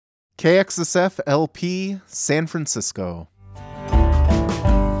KXSF LP, San Francisco.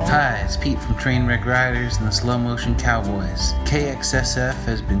 Hi, it's Pete from Trainwreck Riders and the Slow Motion Cowboys. KXSF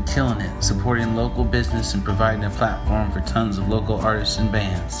has been killing it, supporting local business and providing a platform for tons of local artists and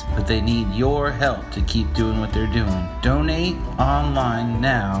bands. But they need your help to keep doing what they're doing. Donate online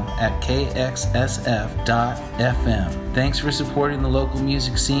now at kxsf.fm. Thanks for supporting the local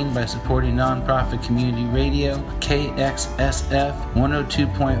music scene by supporting nonprofit community radio, KXSF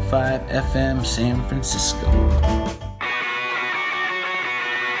 102.5 FM San Francisco.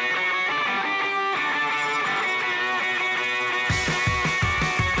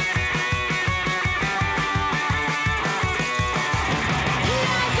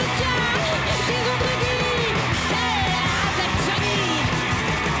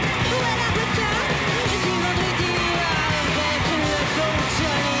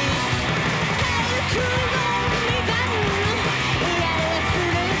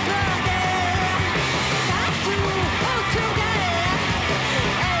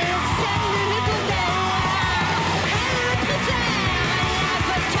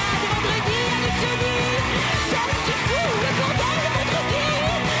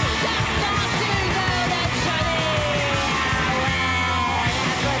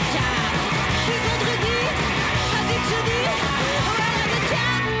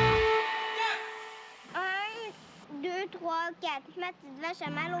 Ma petite vache a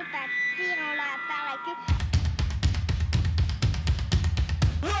mal au papier, on la par la queue.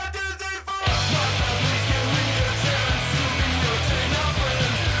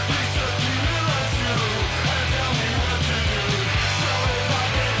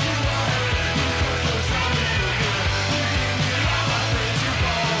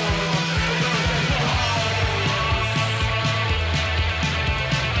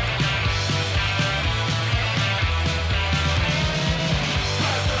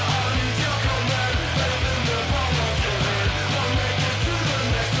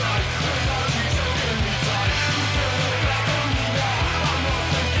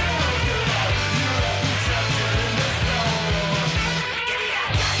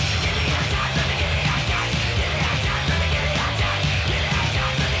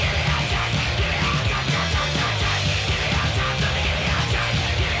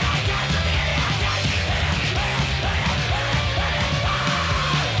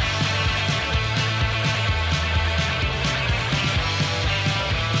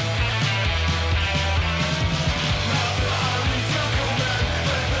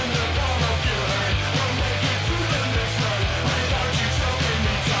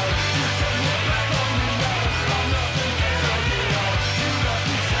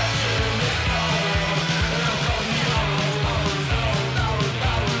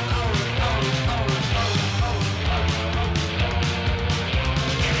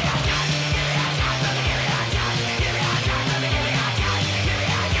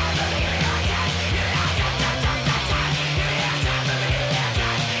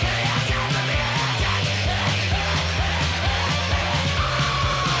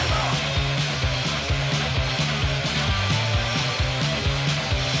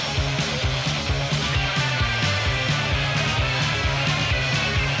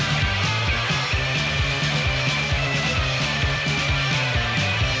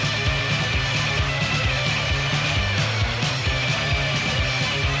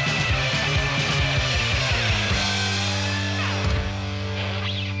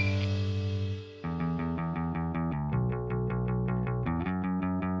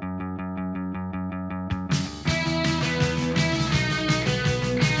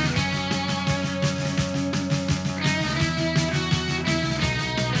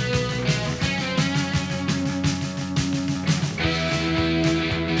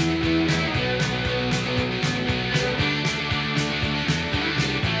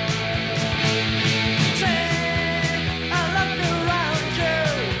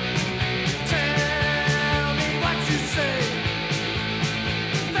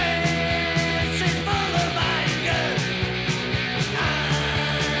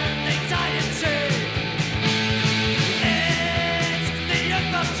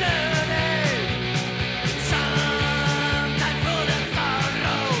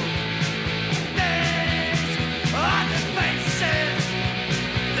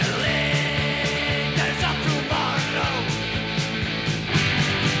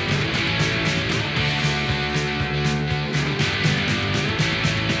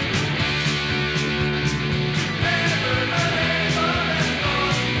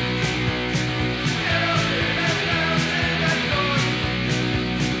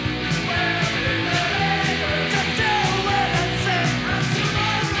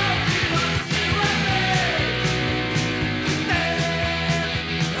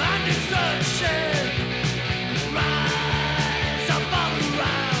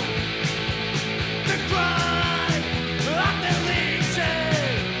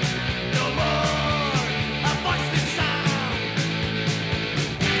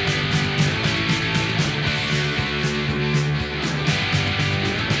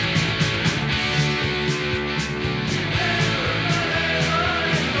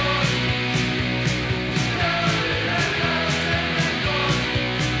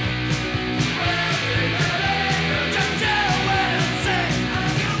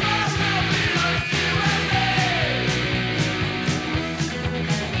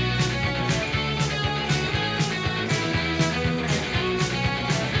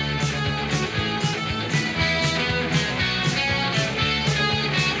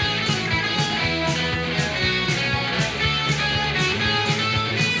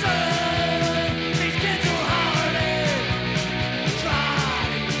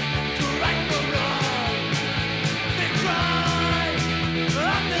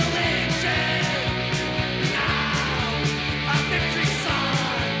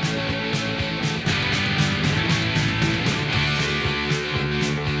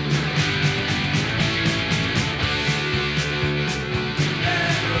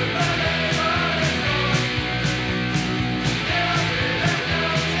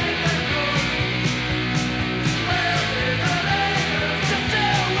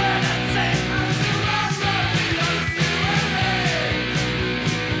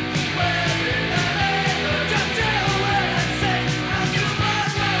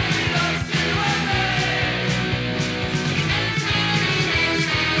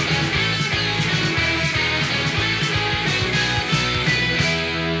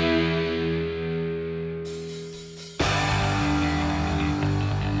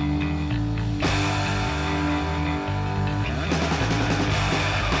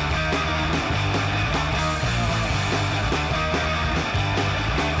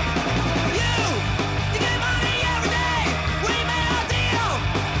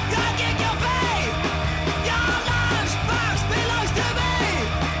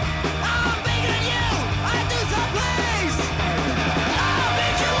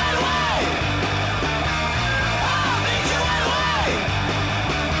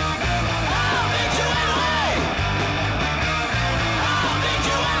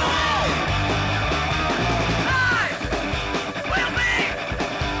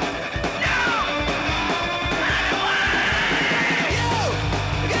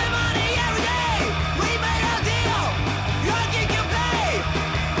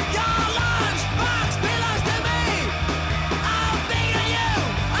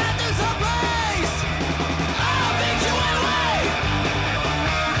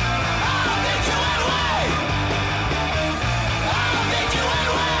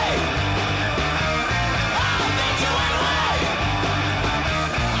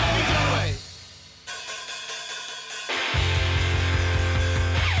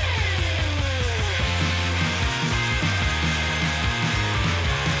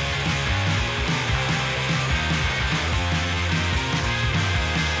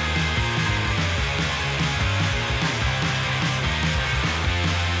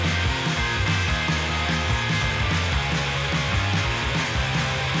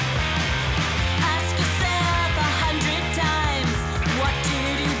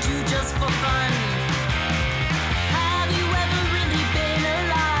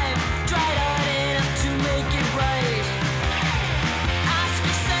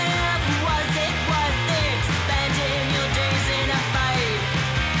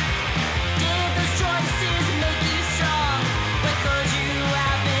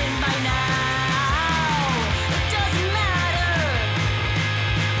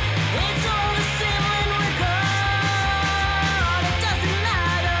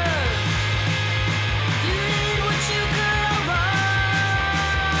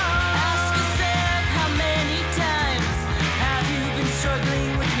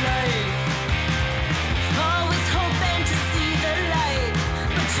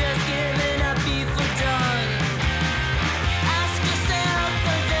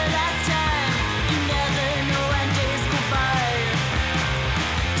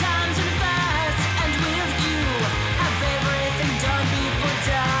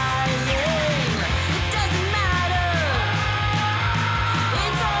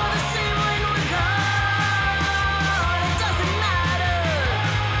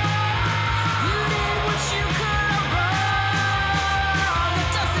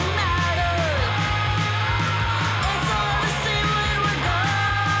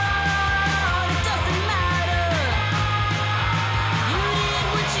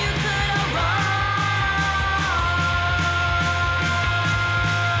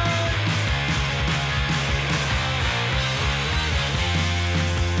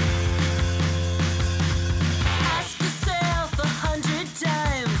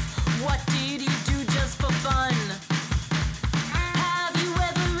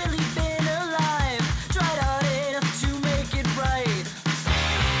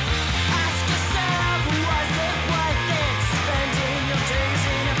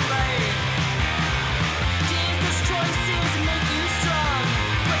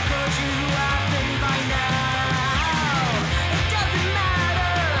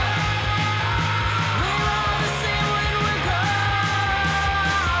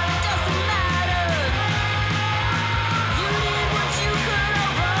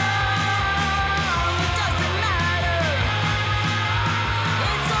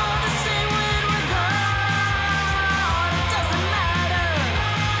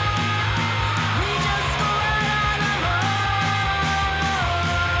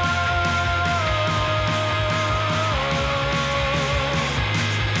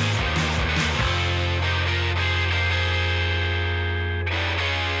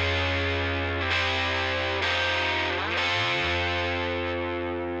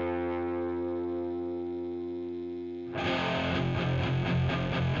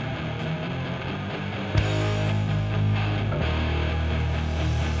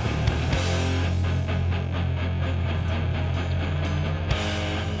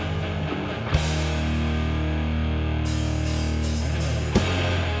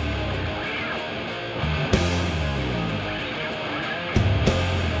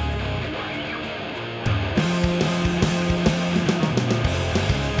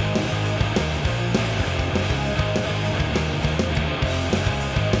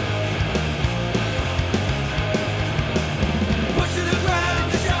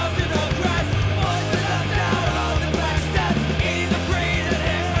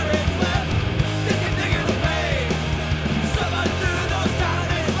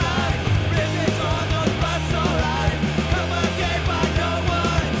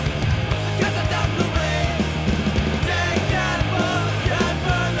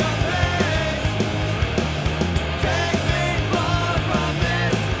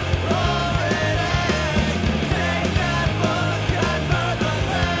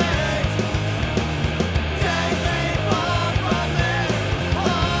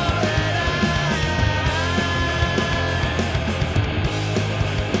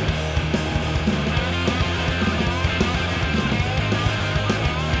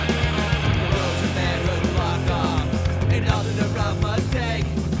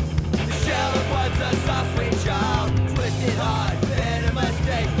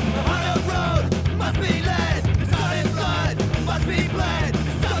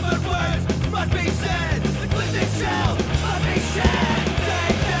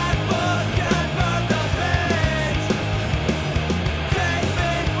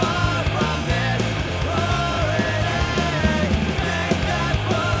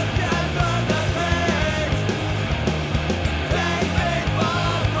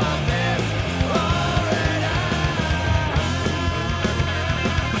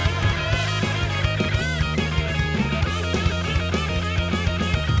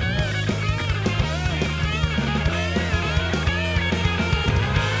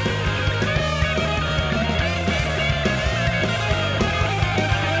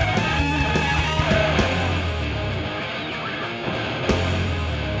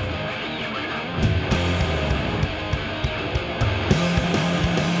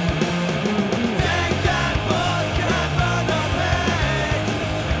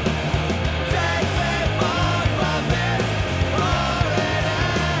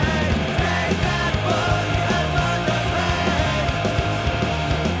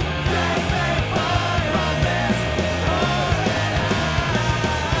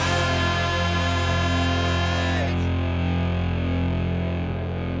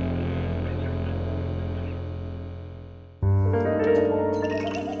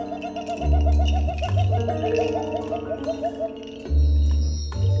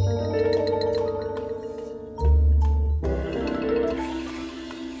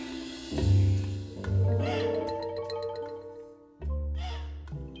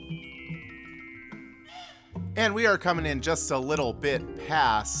 And we are coming in just a little bit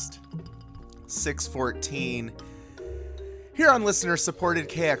past 6:14 here on listener-supported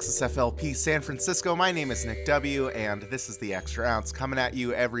KXSFLP San Francisco. My name is Nick W., and this is the Extra Ounce, coming at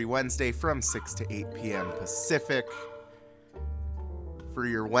you every Wednesday from 6 to 8 p.m. Pacific for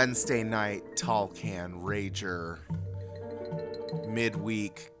your Wednesday night Tall Can Rager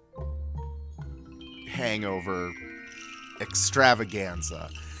midweek hangover extravaganza.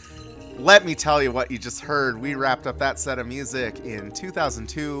 Let me tell you what you just heard. We wrapped up that set of music in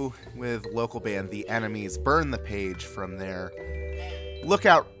 2002 with local band The Enemies, Burn the Page from their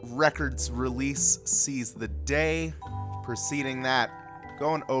Lookout Records release Seize the Day. Preceding that,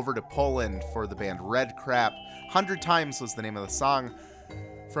 going over to Poland for the band Red Crap. 100 Times was the name of the song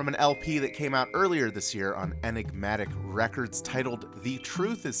from an LP that came out earlier this year on Enigmatic Records titled The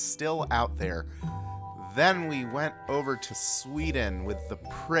Truth Is Still Out There. Then we went over to Sweden with The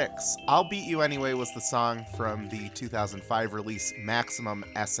Pricks. I'll Beat You Anyway was the song from the 2005 release Maximum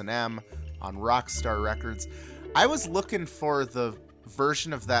S&M on Rockstar Records. I was looking for the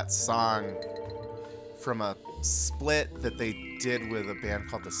version of that song from a split that they did with a band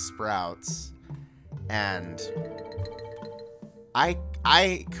called The Sprouts, and I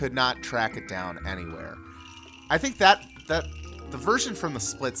could not track it down anywhere. I think that the version from the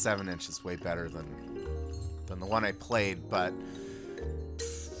split 7-inch is way better than the one I played, but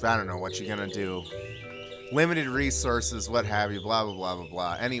I don't know what you're gonna do. Limited resources, what have you, blah, blah, blah, blah,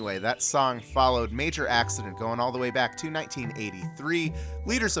 blah. Anyway, that song followed Major Accident, going all the way back to 1983.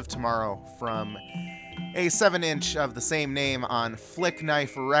 Leaders of Tomorrow from a 7-inch of the same name on Flick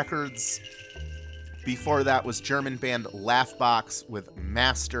Knife Records. Before that was German band Laughbox with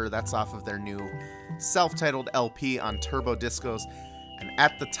Master. That's off of their new self-titled LP on Turbo Discos. And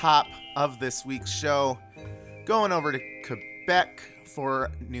at the top of this week's show, going over to Quebec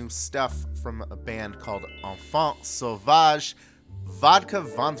for new stuff from a band called Enfant Sauvage. Vodka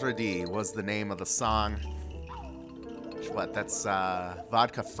Vendredi was the name of the song. That's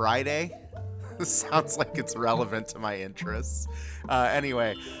Vodka Friday? Sounds like it's relevant to my interests.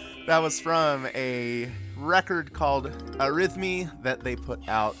 Anyway, that was from a record called Arrhythmie that they put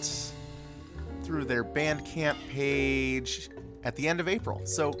out through their Bandcamp page at the end of April.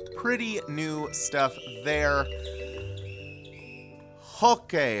 So pretty new stuff there.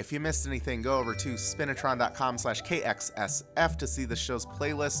 Okay, if you missed anything, go over to spinatron.com/KXSF to see the show's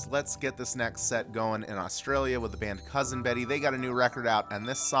playlist. Let's get this next set going in Australia with the band Cousin Betty. They got a new record out, and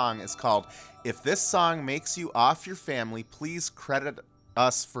this song is called If This Song Makes You Off Your Family, Please Credit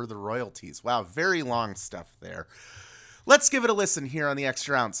Us for the Royalties. Wow, very long stuff there. Let's give it a listen here on the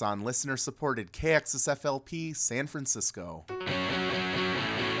Extra Ounce on listener-supported KXSFLP San Francisco.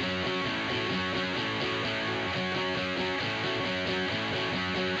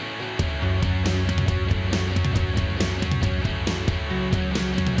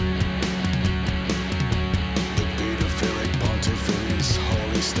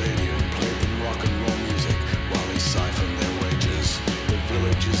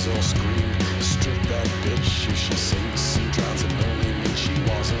 All screamed, strip that bitch. If she sinks and drowns, it only means she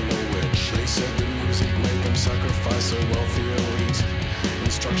wasn't a witch. They said the music made them sacrifice her wealthy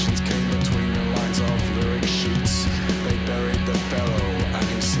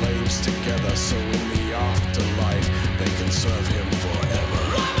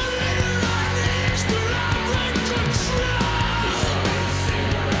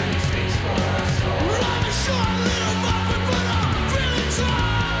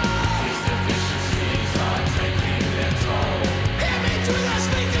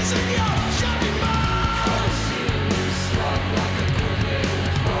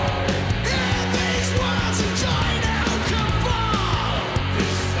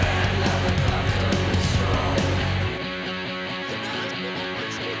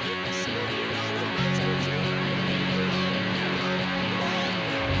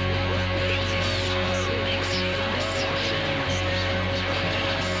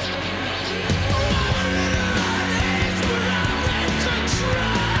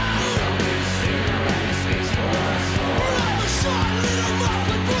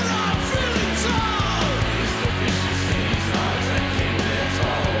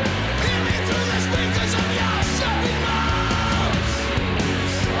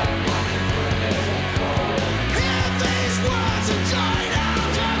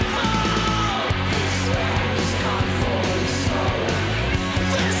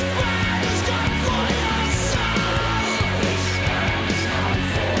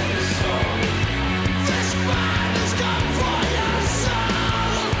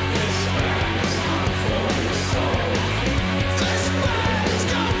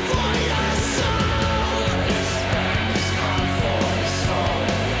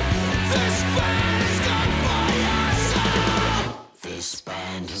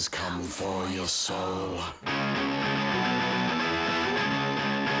soul.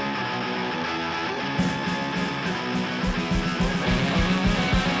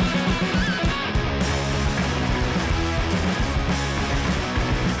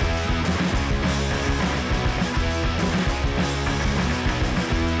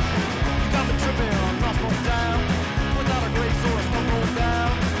 Got me tripping on Crossroads down. Without a grace or a stone rolled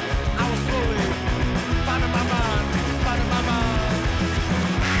down. I was slowly finding my mind, finding my mind.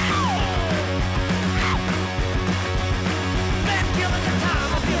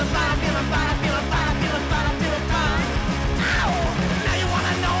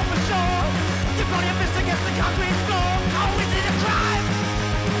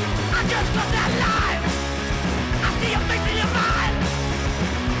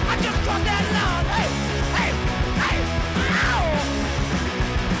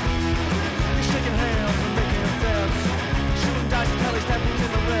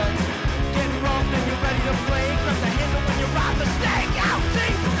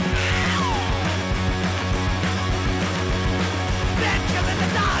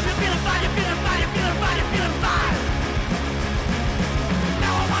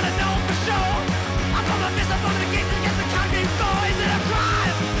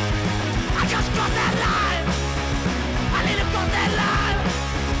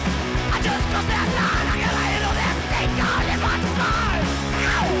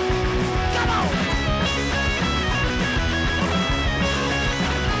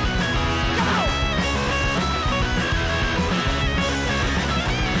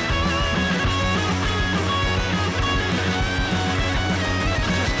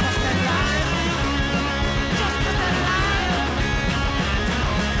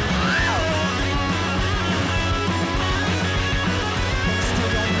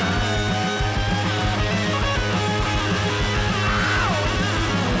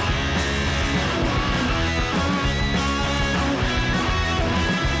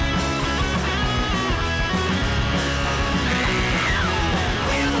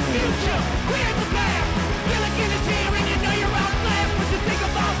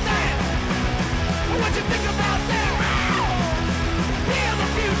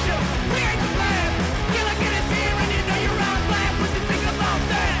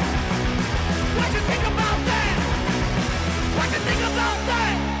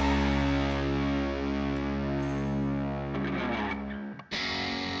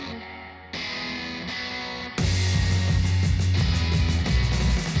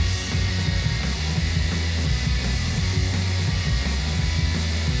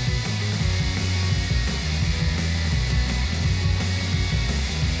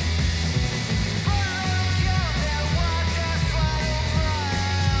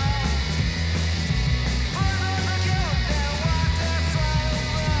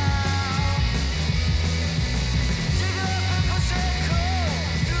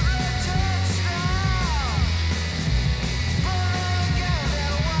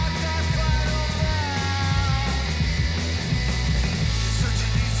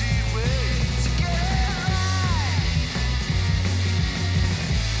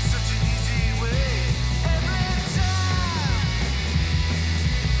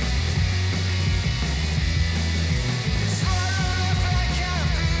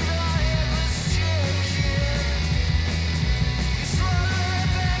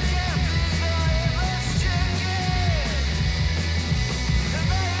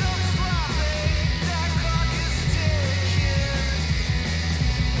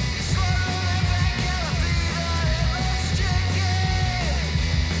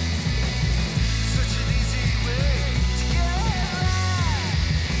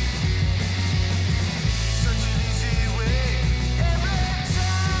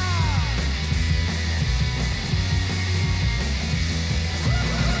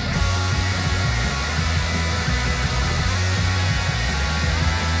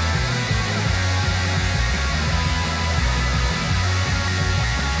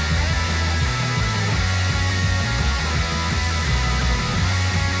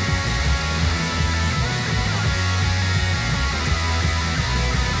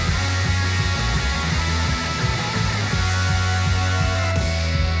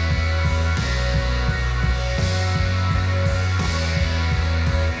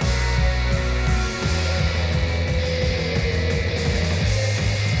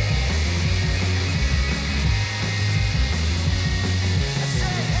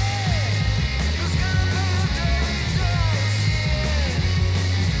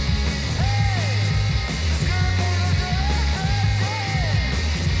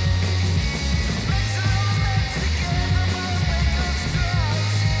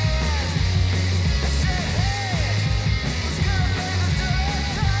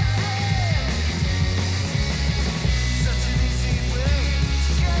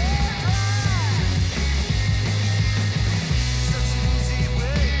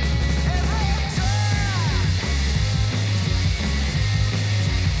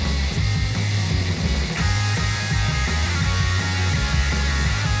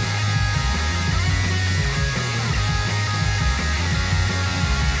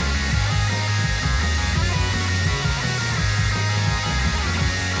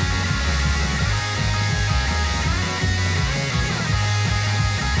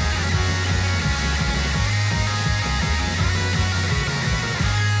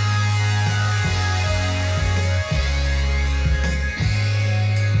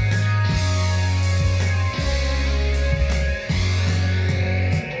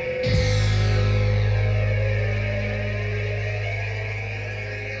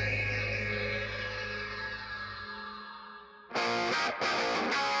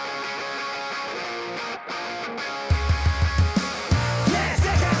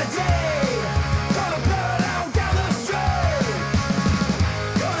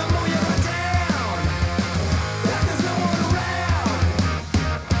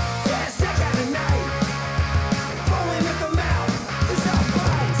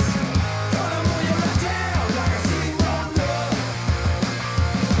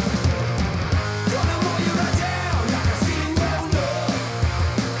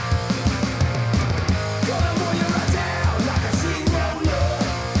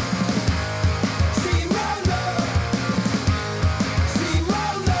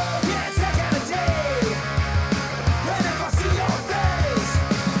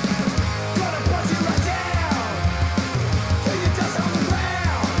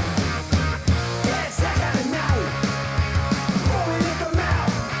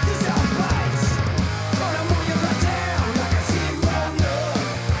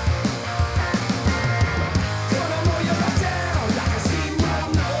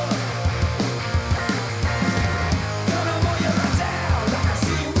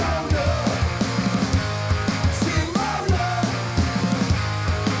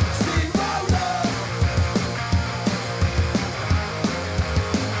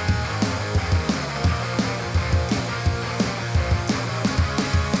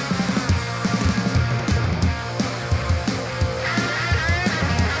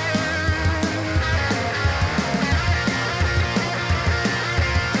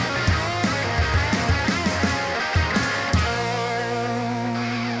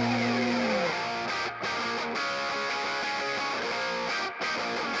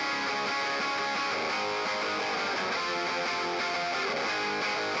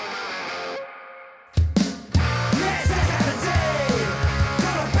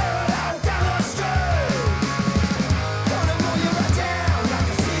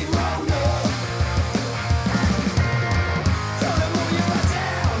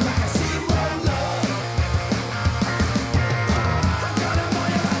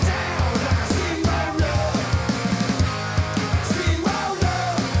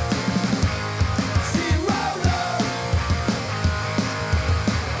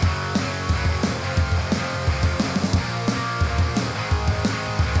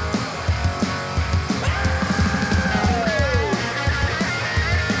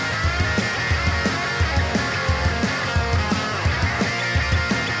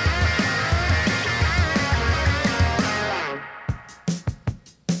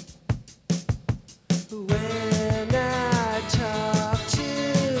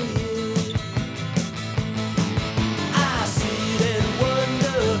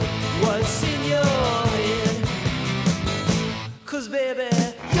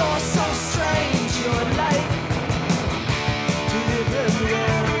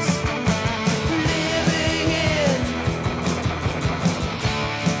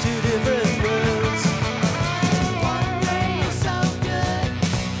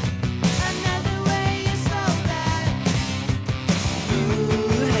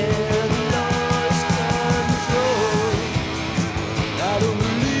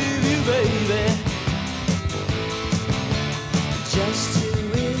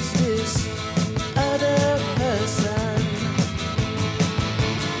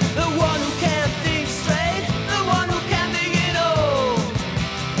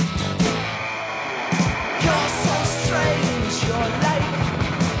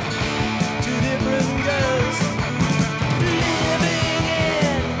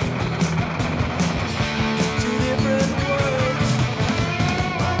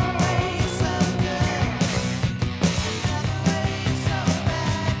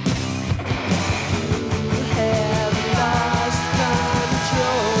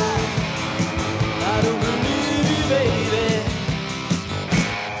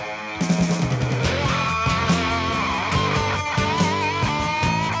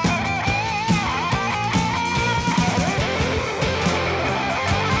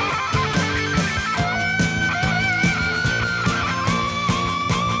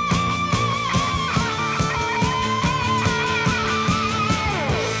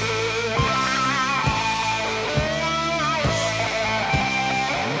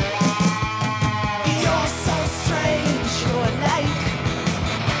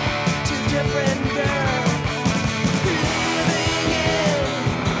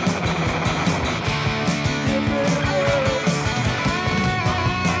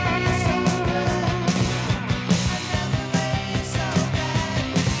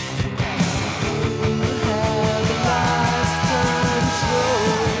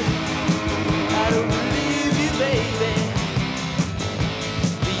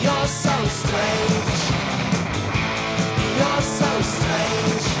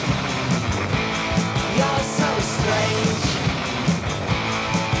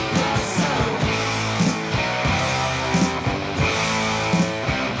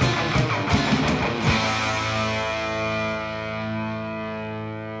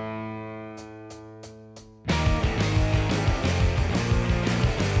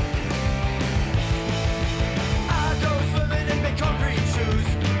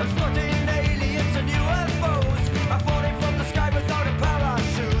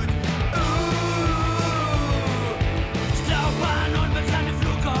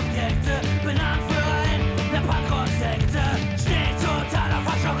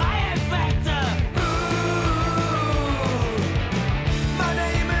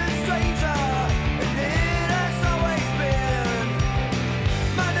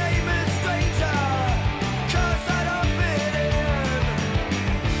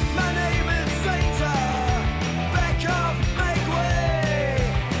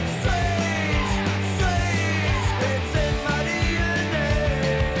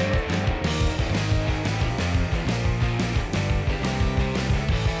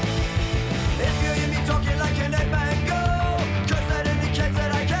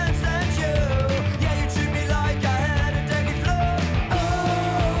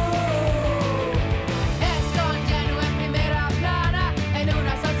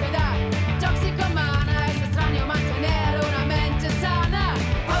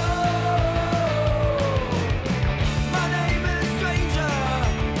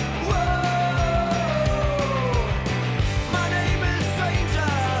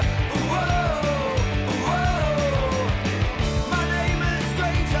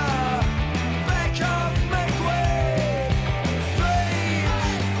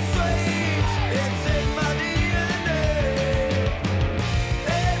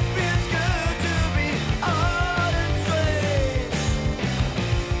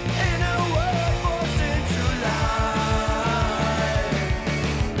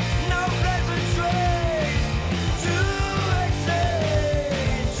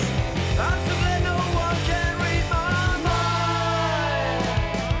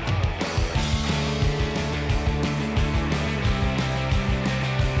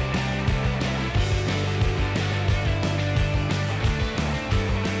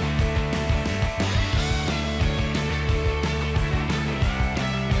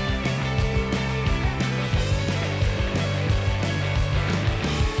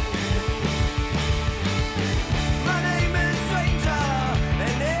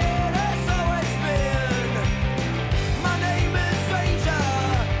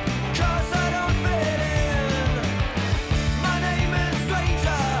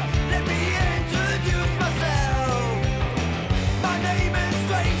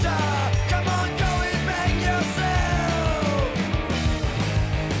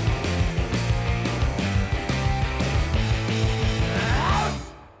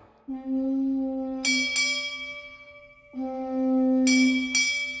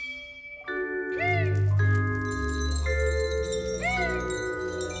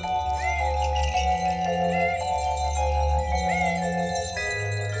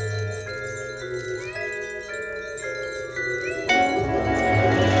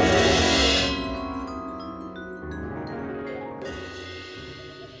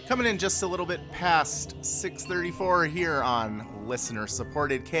 Coming in just a little bit past 6:34 here on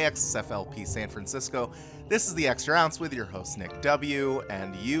listener-supported KXSFLP San Francisco. This is The Extra Ounce with your host, Nick W.,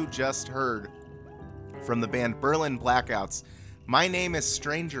 and you just heard from the band Berlin Blackouts, My Name is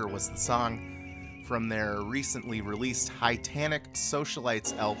Stranger was the song from their recently released Titanic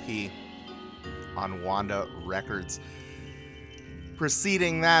Socialites LP on Wanda Records.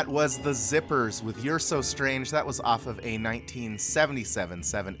 Preceding that was The Zippers with You're So Strange. That was off of a 1977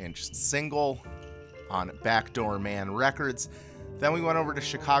 7-inch single on Backdoor Man Records. Then we went over to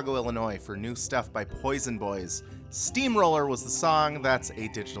Chicago, Illinois for new stuff by Poison Boys. Steamroller was the song. That's a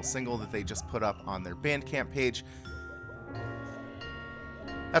digital single that they just put up on their Bandcamp page.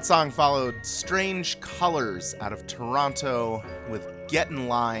 That song followed Strange Colors out of Toronto with Get in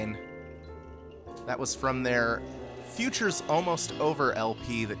Line. That was from their Future's Almost Over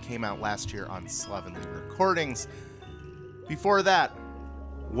LP that came out last year on Slovenly Recordings. Before that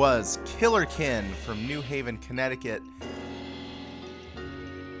was Killerkin from New Haven, Connecticut,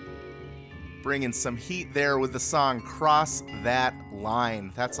 bringing some heat there with the song Cross That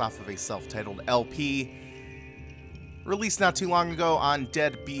Line. That's off of a self-titled LP released not too long ago on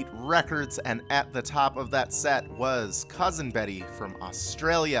Deadbeat Records, and at the top of that set was Cousin Betty from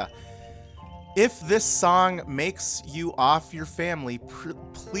Australia. If this song makes you off your family,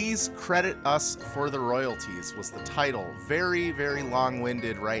 please credit us for the royalties, was the title. Very, very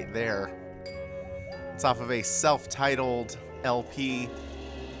long-winded right there. It's off of a self-titled LP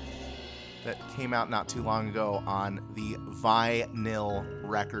that came out not too long ago on the Vinyl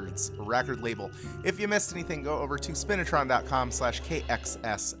Records record label. If you missed anything, go over to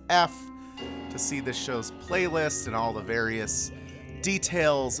spinatron.com/KXSF to see this show's playlist and all the various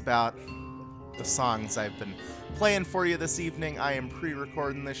details about the songs I've been playing for you this evening. I am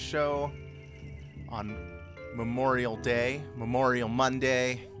pre-recording this show on Memorial Day, Memorial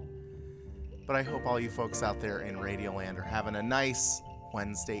Monday, but I hope all you folks out there in Radioland are having a nice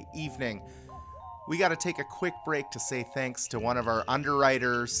Wednesday evening. We got to take a quick break to say thanks to one of our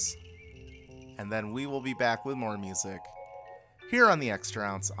underwriters, and then we will be back with more music here on the Extra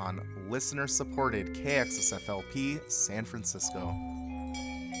Ounce on listener-supported KXSFLP San Francisco.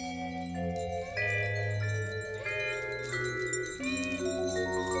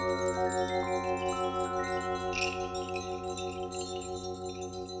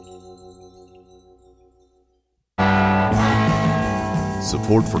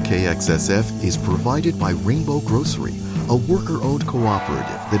 Support for KXSF is provided by Rainbow Grocery, a worker-owned cooperative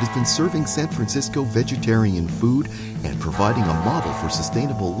that has been serving San Francisco vegetarian food and providing a model for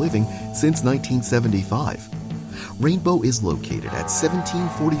sustainable living since 1975. Rainbow is located at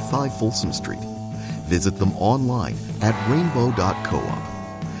 1745 Folsom Street. Visit them online at rainbow.coop.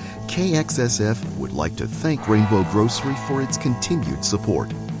 KXSF would like to thank Rainbow Grocery for its continued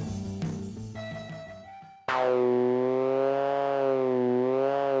support.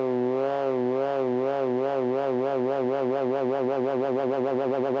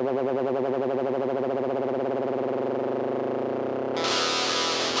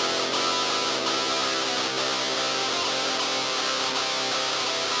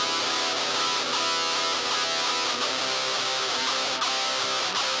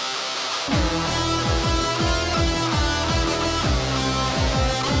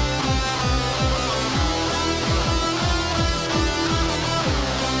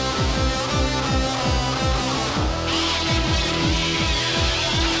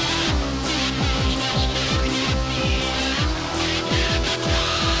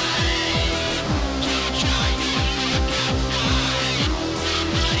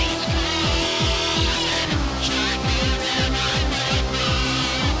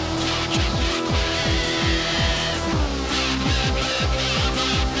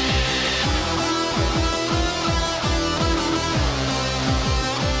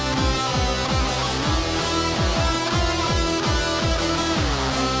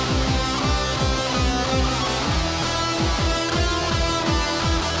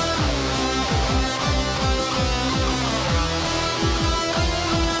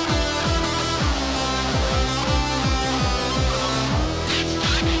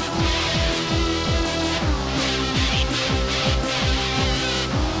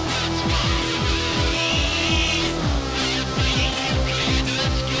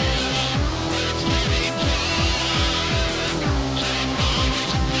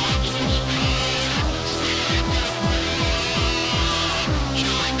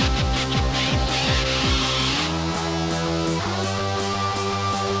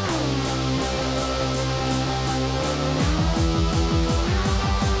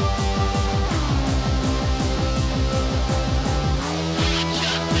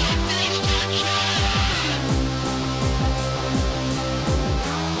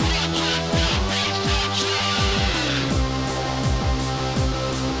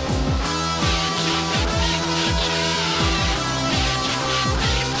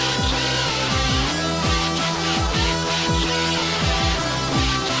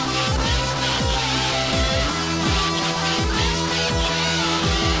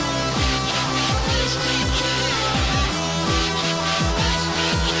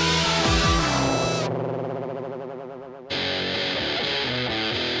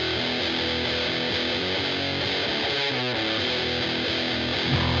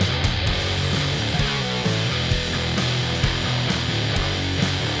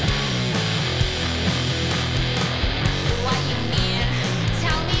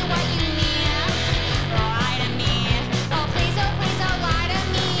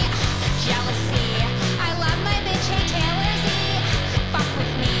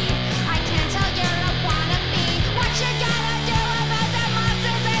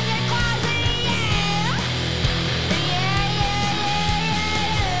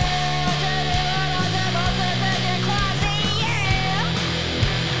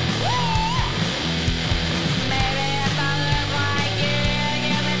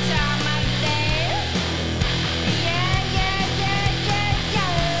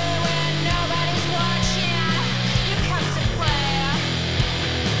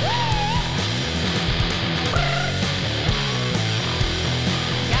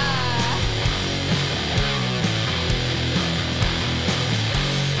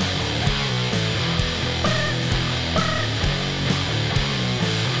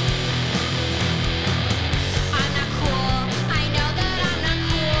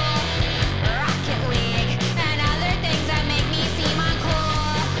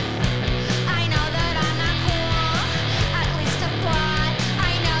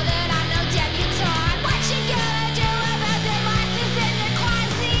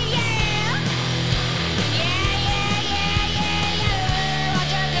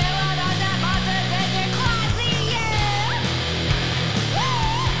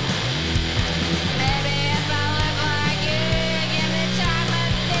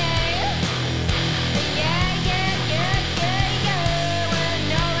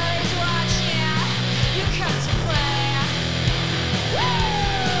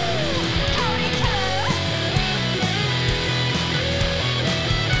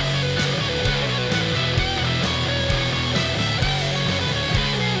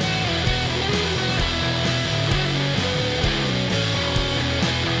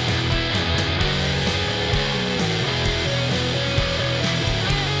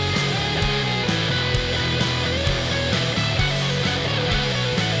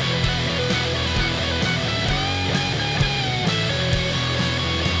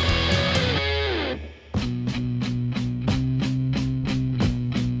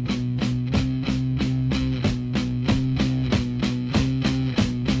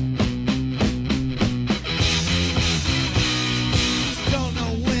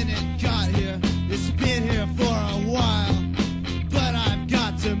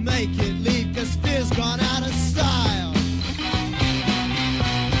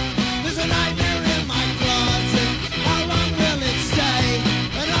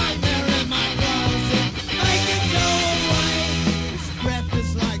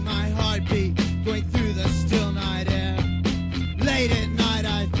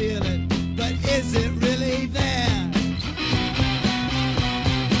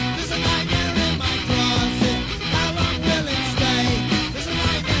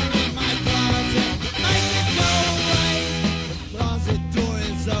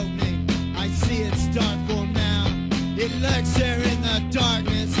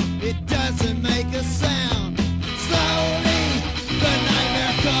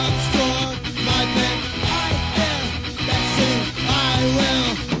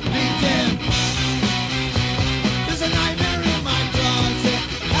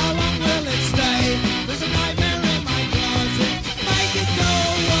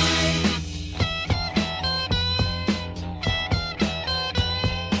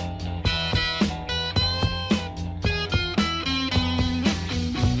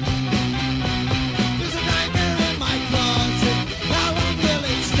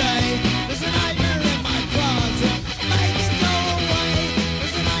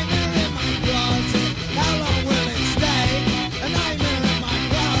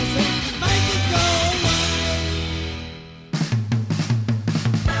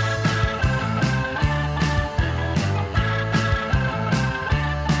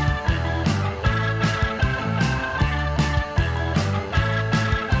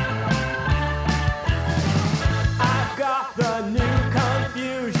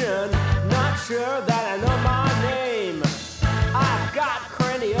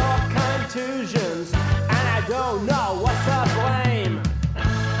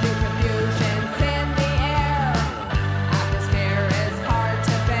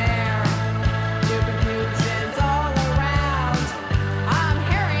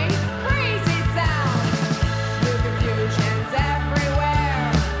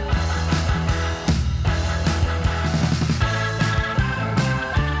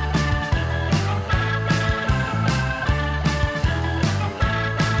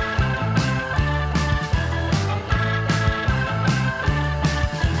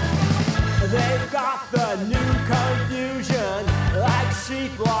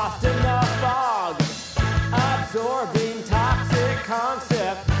 absorbing toxic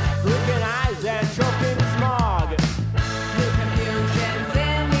concept, freaking eyes and choking smog. New confusions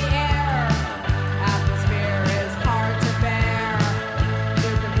in the air, atmosphere is hard to bear.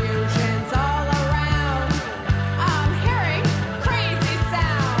 New confusions all around, I'm hearing crazy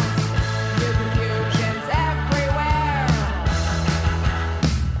sounds. New confusions everywhere.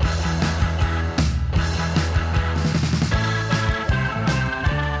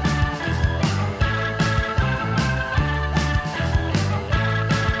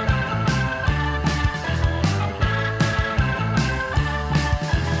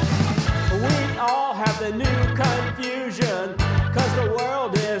 We all have the new confusion, cause the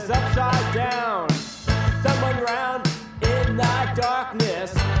world is upside down. Someone round in the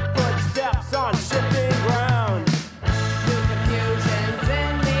darkness, footsteps on shifting ground. New confusions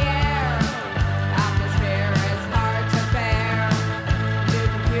in the air, atmosphere is hard to bear. New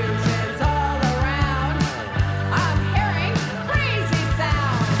confusions all around, I'm hearing crazy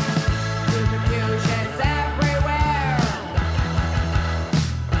sounds. New confusions everywhere.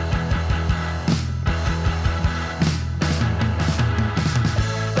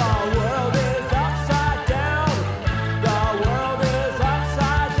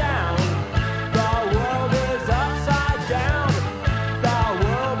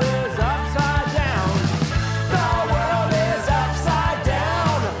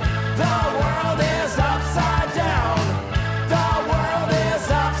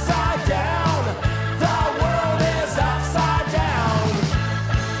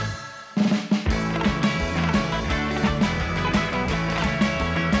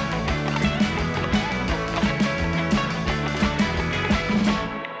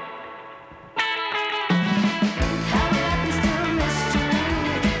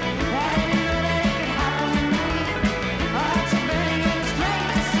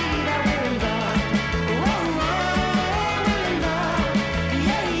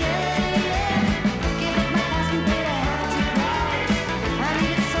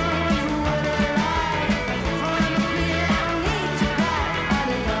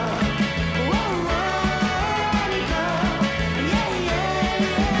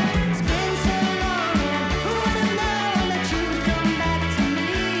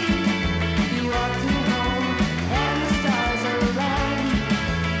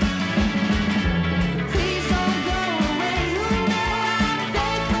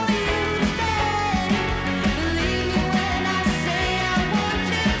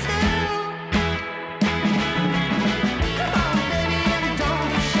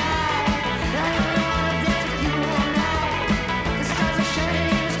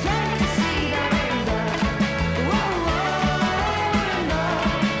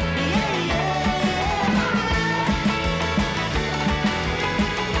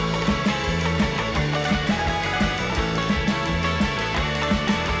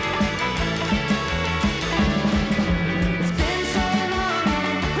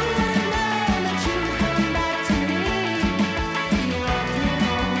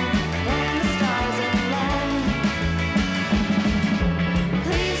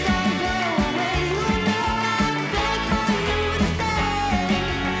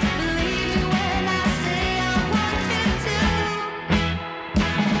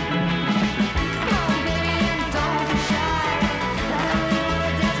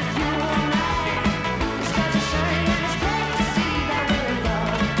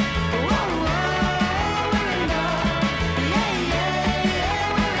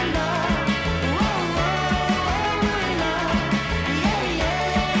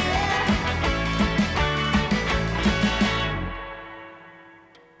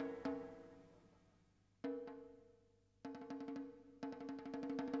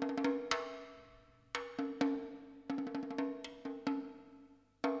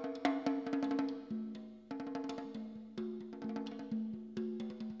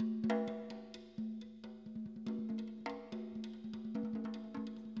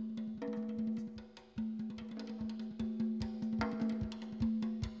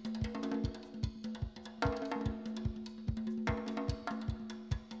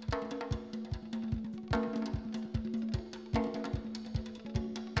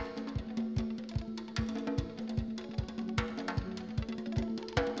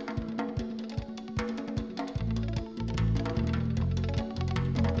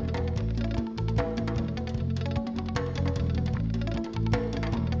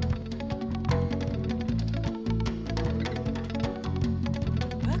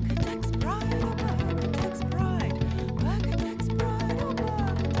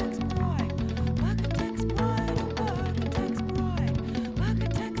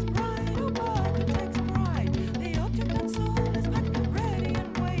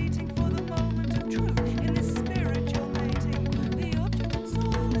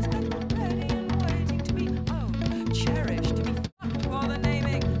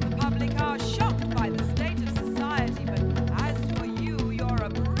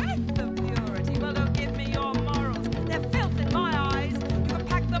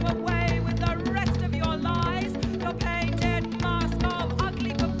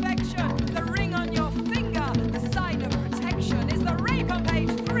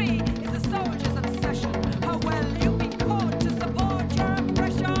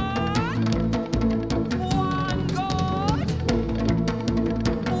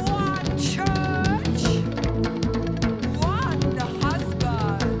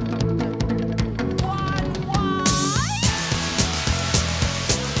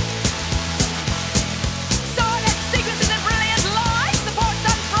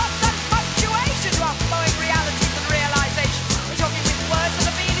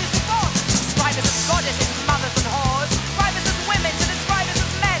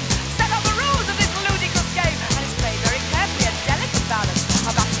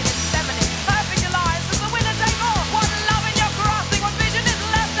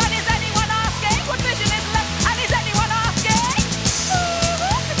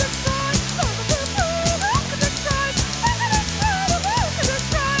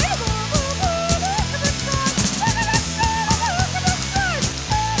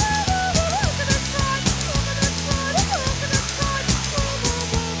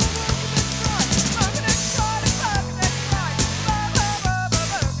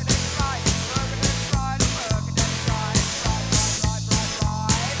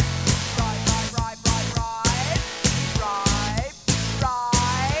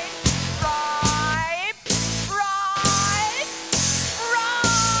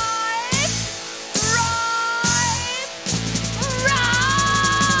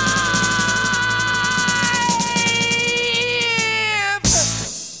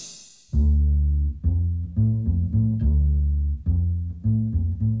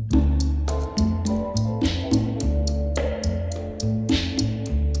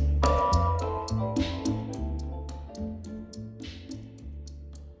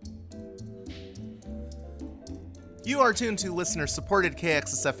 You are tuned to listener-supported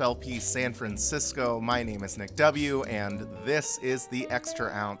KXSFLP San Francisco. My name is Nick W., and this is the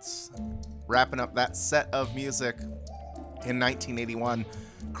Extra Ounce. Wrapping up that set of music in 1981,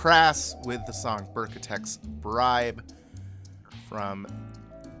 Crass with the song Burkitect's Bribe from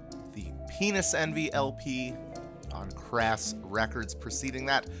the Penis Envy LP on Crass Records. Preceding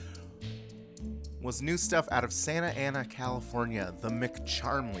that was new stuff out of Santa Ana, California. The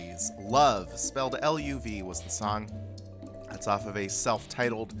McCharmleys. Love, spelled L-U-V, was the song. That's off of a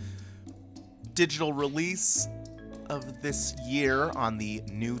self-titled digital release of this year on the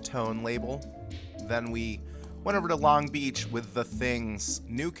New Tone label. Then we went over to Long Beach with The Things.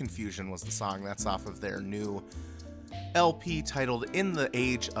 New Confusion was the song. That's off of their new LP titled In the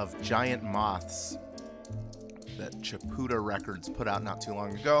Age of Giant Moths that Chaputa Records put out not too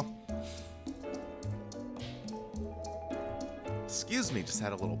long ago. Excuse me, just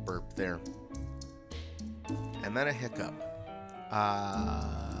had a little burp there. And then a hiccup.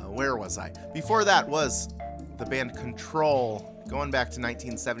 Where was I? Before that was the band Control, going back to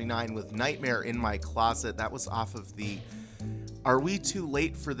 1979 with Nightmare in My Closet. That was off of the Are We Too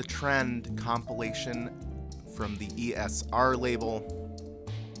Late for the Trend compilation from the ESR label.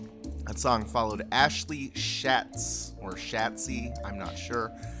 That song followed Ashley Schatz, or Shatsy, I'm not sure.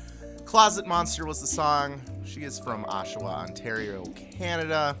 Closet Monster was the song. She is from Oshawa, Ontario,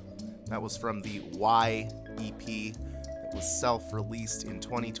 Canada. That was from the Y EP that was self-released in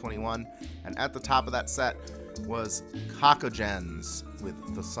 2021. And at the top of that set was Cockogens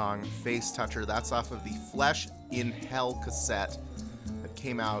with the song Face Toucher. That's off of the Flesh in Hell cassette that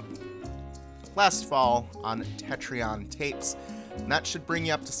came out last fall on Tetrion Tapes. And that should bring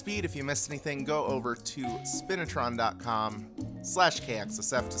you up to speed. If you missed anything, go over to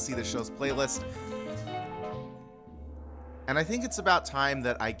spinatron.com/KXSF to see the show's playlist. And I think it's about time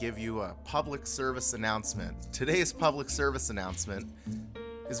that I give you a public service announcement. Today's public service announcement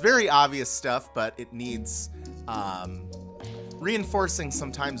is very obvious stuff, but it needs reinforcing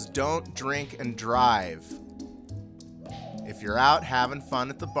sometimes. Don't drink and drive. If you're out having fun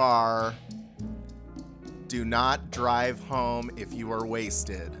at the bar, do not drive home if you are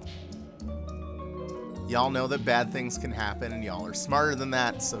wasted. Y'all know that bad things can happen, and y'all are smarter than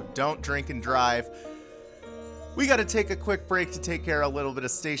that, so don't drink and drive. We got to take a quick break to take care of a little bit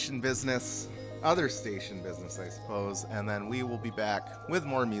of station business, other station business, I suppose, and then we will be back with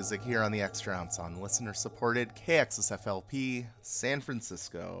more music here on the Extra Ounce on listener-supported KXSFLP San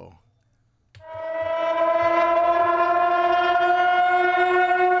Francisco.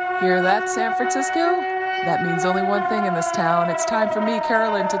 Hear that, San Francisco? That means only one thing in this town. It's time for me,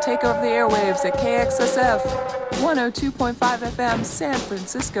 Carolyn, to take over the airwaves at KXSF 102.5 FM San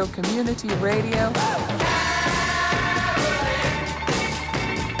Francisco Community Radio.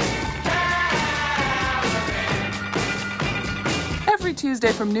 Every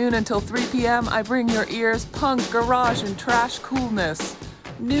Tuesday from noon until 3 p.m., I bring your ears punk, garage, and trash coolness.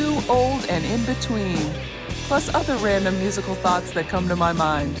 New, old, and in between. Plus other random musical thoughts that come to my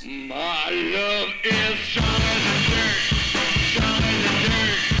mind. My love is stronger than dirt, stronger than dirt.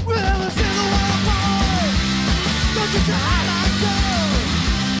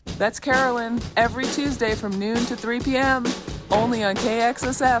 That's Carolyn, every Tuesday from noon to 3 p.m., only on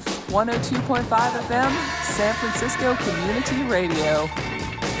KXSF 102.5 FM, San Francisco Community Radio.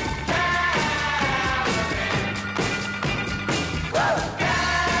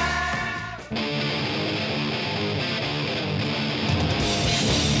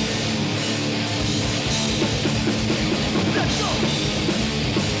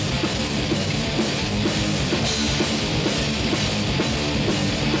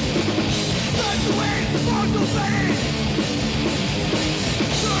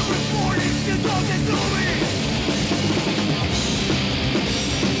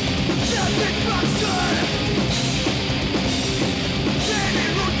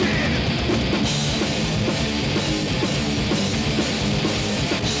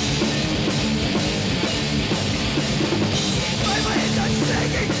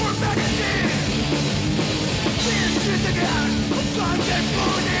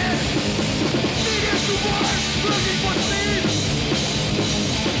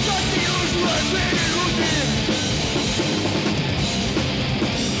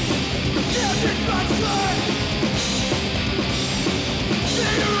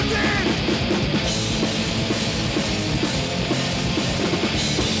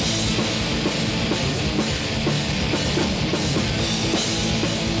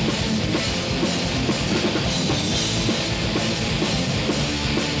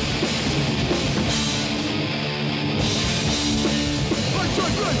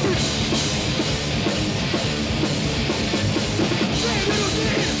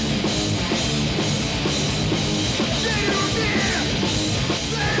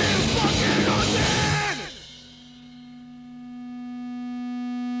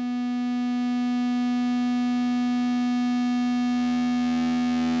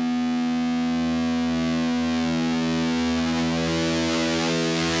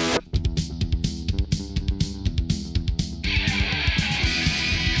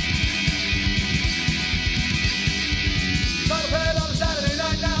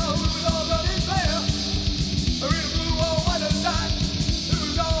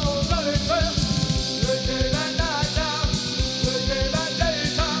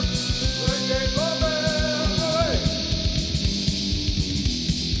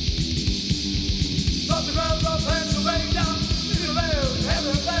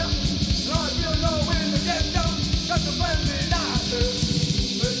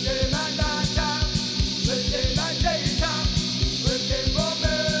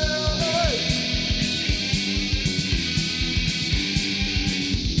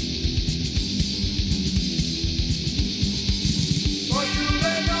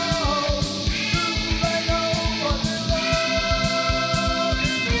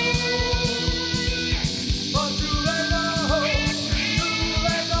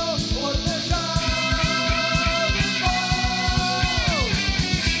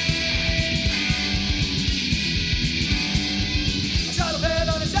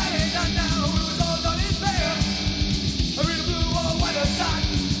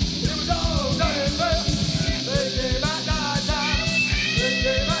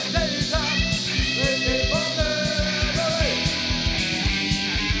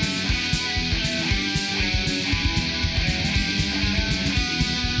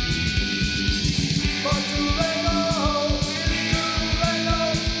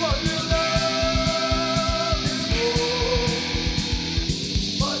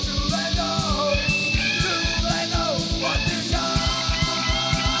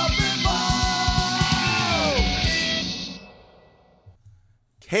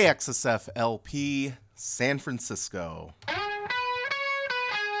 KXSF LP, San Francisco. Sit down.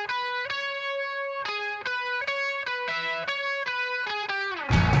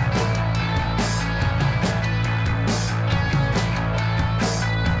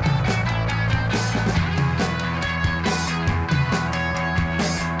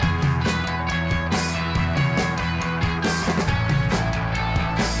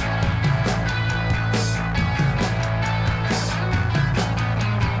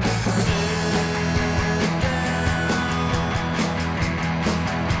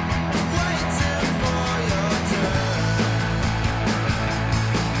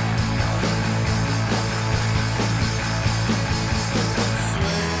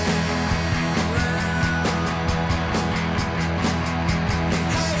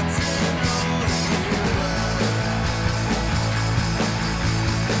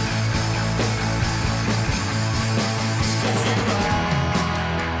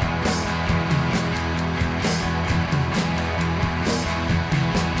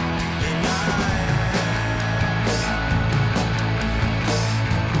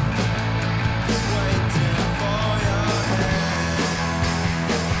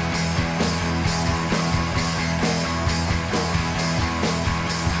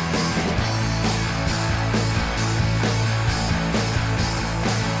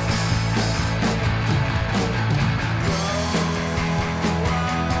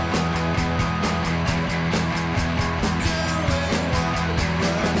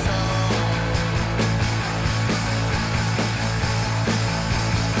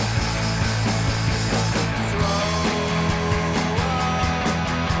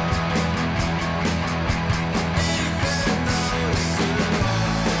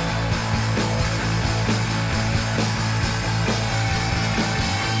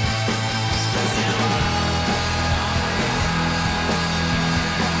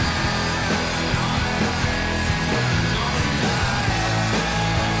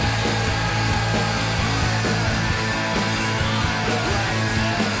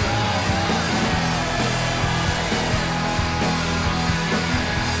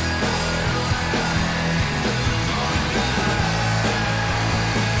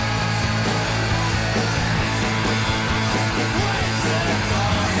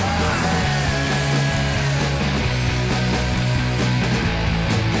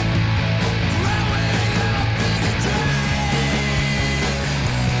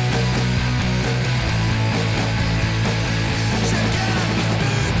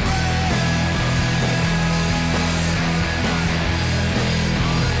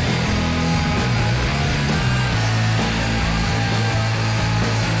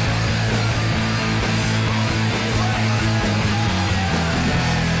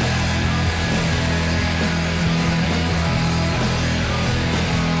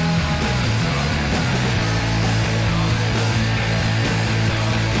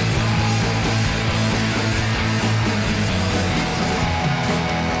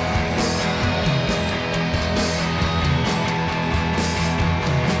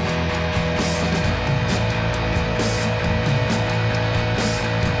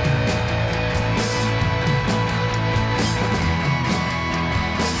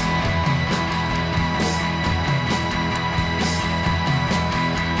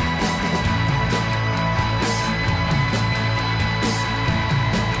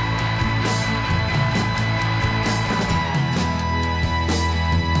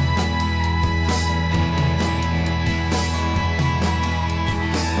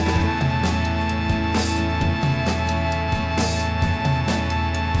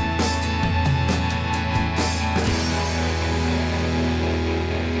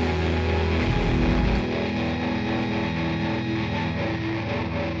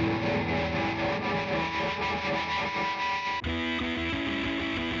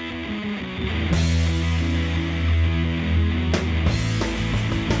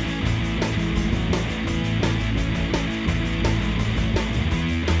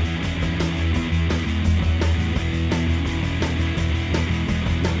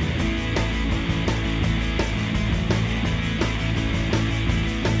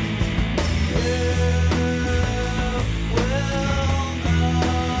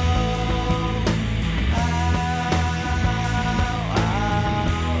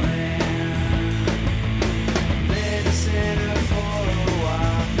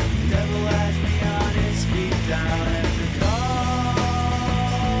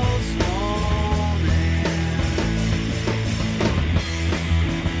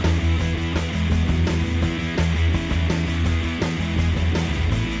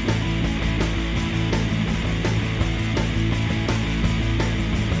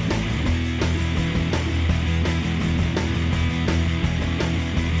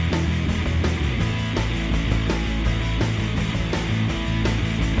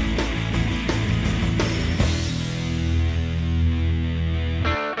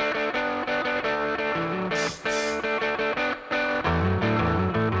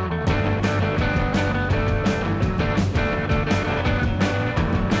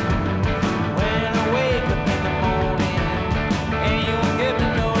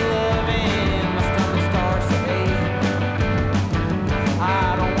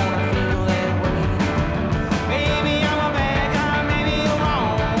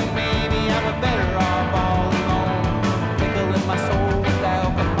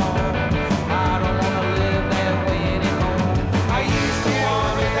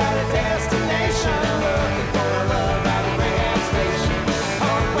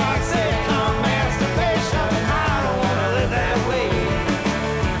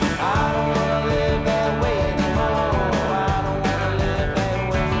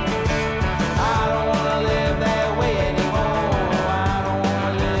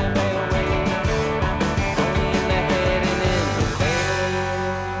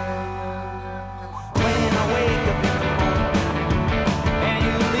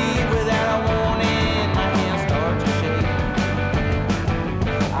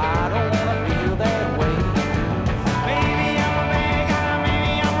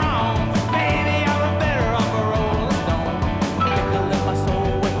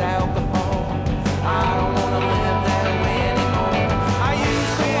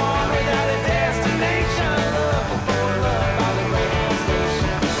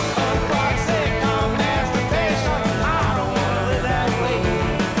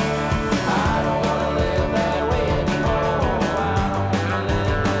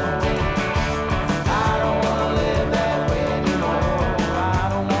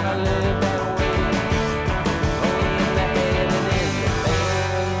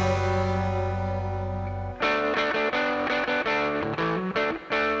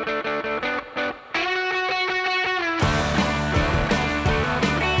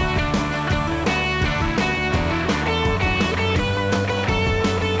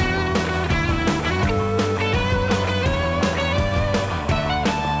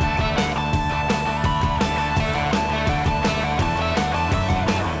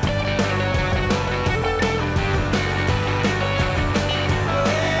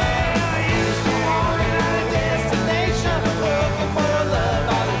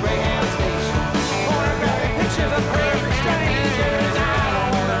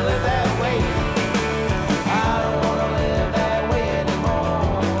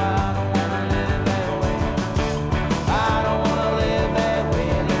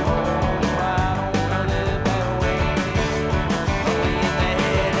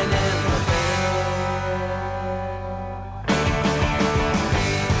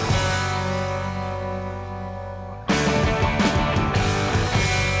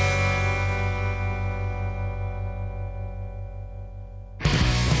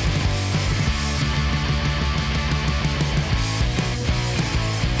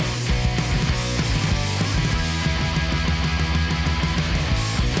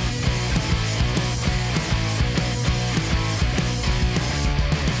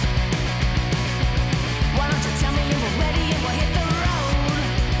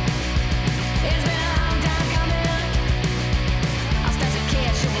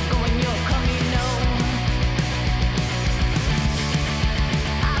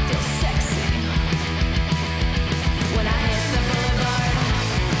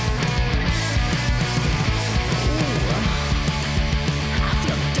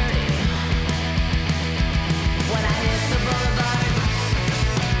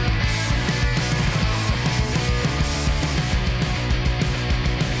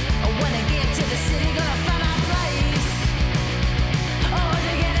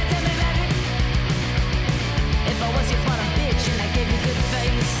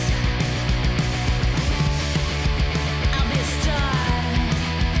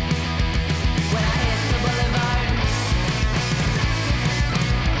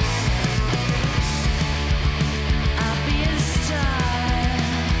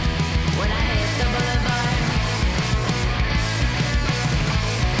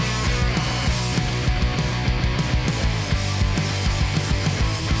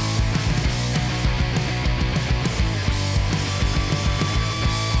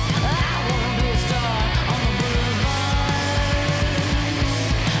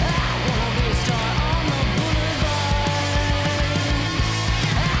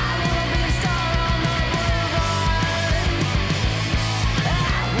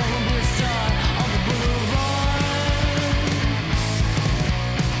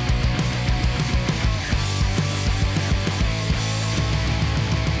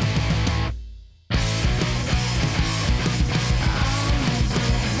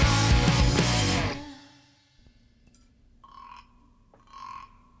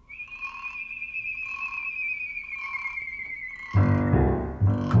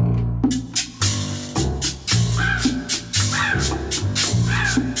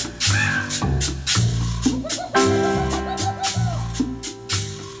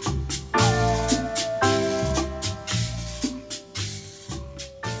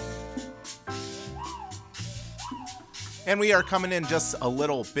 And we are coming in just a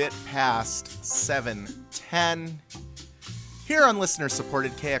little bit past 7:10 here on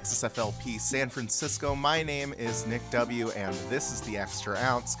listener-supported KXSFLP San Francisco. My name is Nick W., and this is The Extra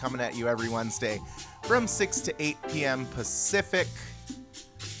Ounce, coming at you every Wednesday from 6 to 8 p.m. Pacific,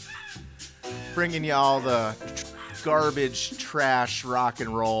 bringing you all the garbage, trash, rock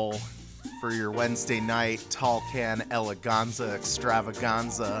and roll for your Wednesday night tall can eleganza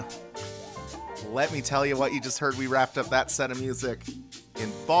extravaganza. Let me tell you what you just heard. We wrapped up that set of music in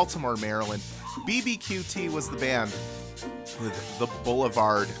Baltimore, Maryland. BBQT was the band with The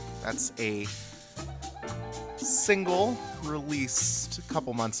Boulevard. That's a single released a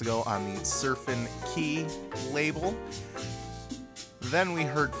couple months ago on the Surfin' Key label. Then we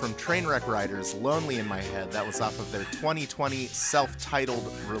heard from Trainwreck Riders, Lonely in My Head. That was off of their 2020 self-titled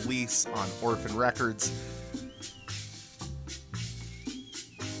release on Orphan Records.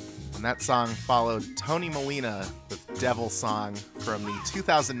 And that song followed Tony Molina with Devil Song from the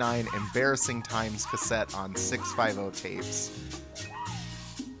 2009 Embarrassing Times cassette on 650 tapes.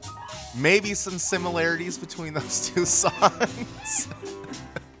 Maybe some similarities between those two songs.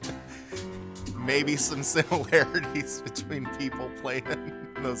 Maybe some similarities between people playing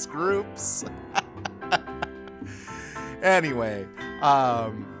in those groups. Anyway,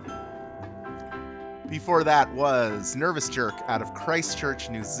 before that was Nervous Jerk out of Christchurch,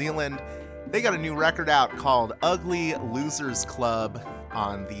 New Zealand. They got a new record out called Ugly Losers Club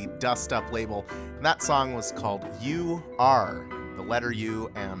on the Dust Up label. And that song was called You Are, the letter U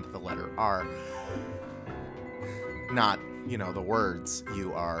and the letter R. Not, the words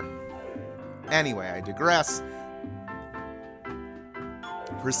you are. Anyway, I digress.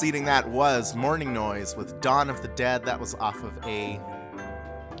 Preceding that was Morning Noise with Dawn of the Dead. That was off of a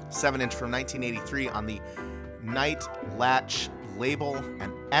 7-inch from 1983 on the Night Latch label.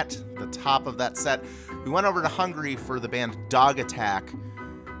 And at the top of that set, we went over to Hungary for the band Dog Attack.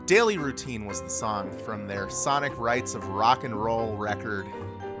 Daily Routine was the song from their Sonic Rights of Rock and Roll record,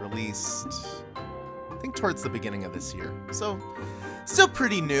 released, I think, towards the beginning of this year. So, still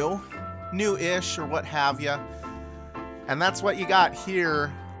pretty new-ish or what have you. And that's what you got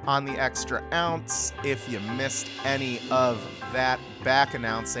here on the Extra Ounce. If you missed any of that back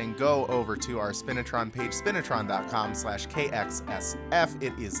announcing, go over to our Spinitron page, spinitron.com/KXSF.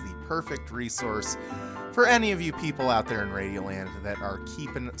 It is the perfect resource for any of you people out there in Radioland that are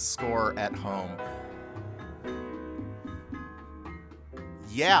keeping score at home.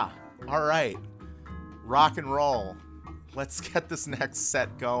 Yeah, all right. Rock and roll. Let's get this next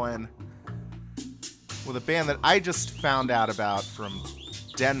set going with a band that I just found out about from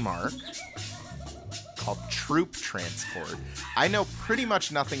Denmark called Troop Transport. I know pretty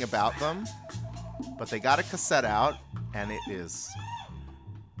much nothing about them, but they got a cassette out, and it is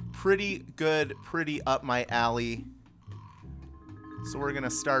pretty good, pretty up my alley. So we're going to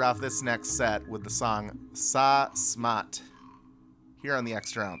start off this next set with the song Sa Smat here on the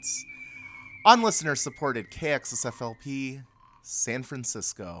Extra Ounce on listener-supported KXSFLP San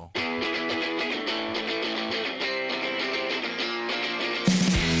Francisco. Oh,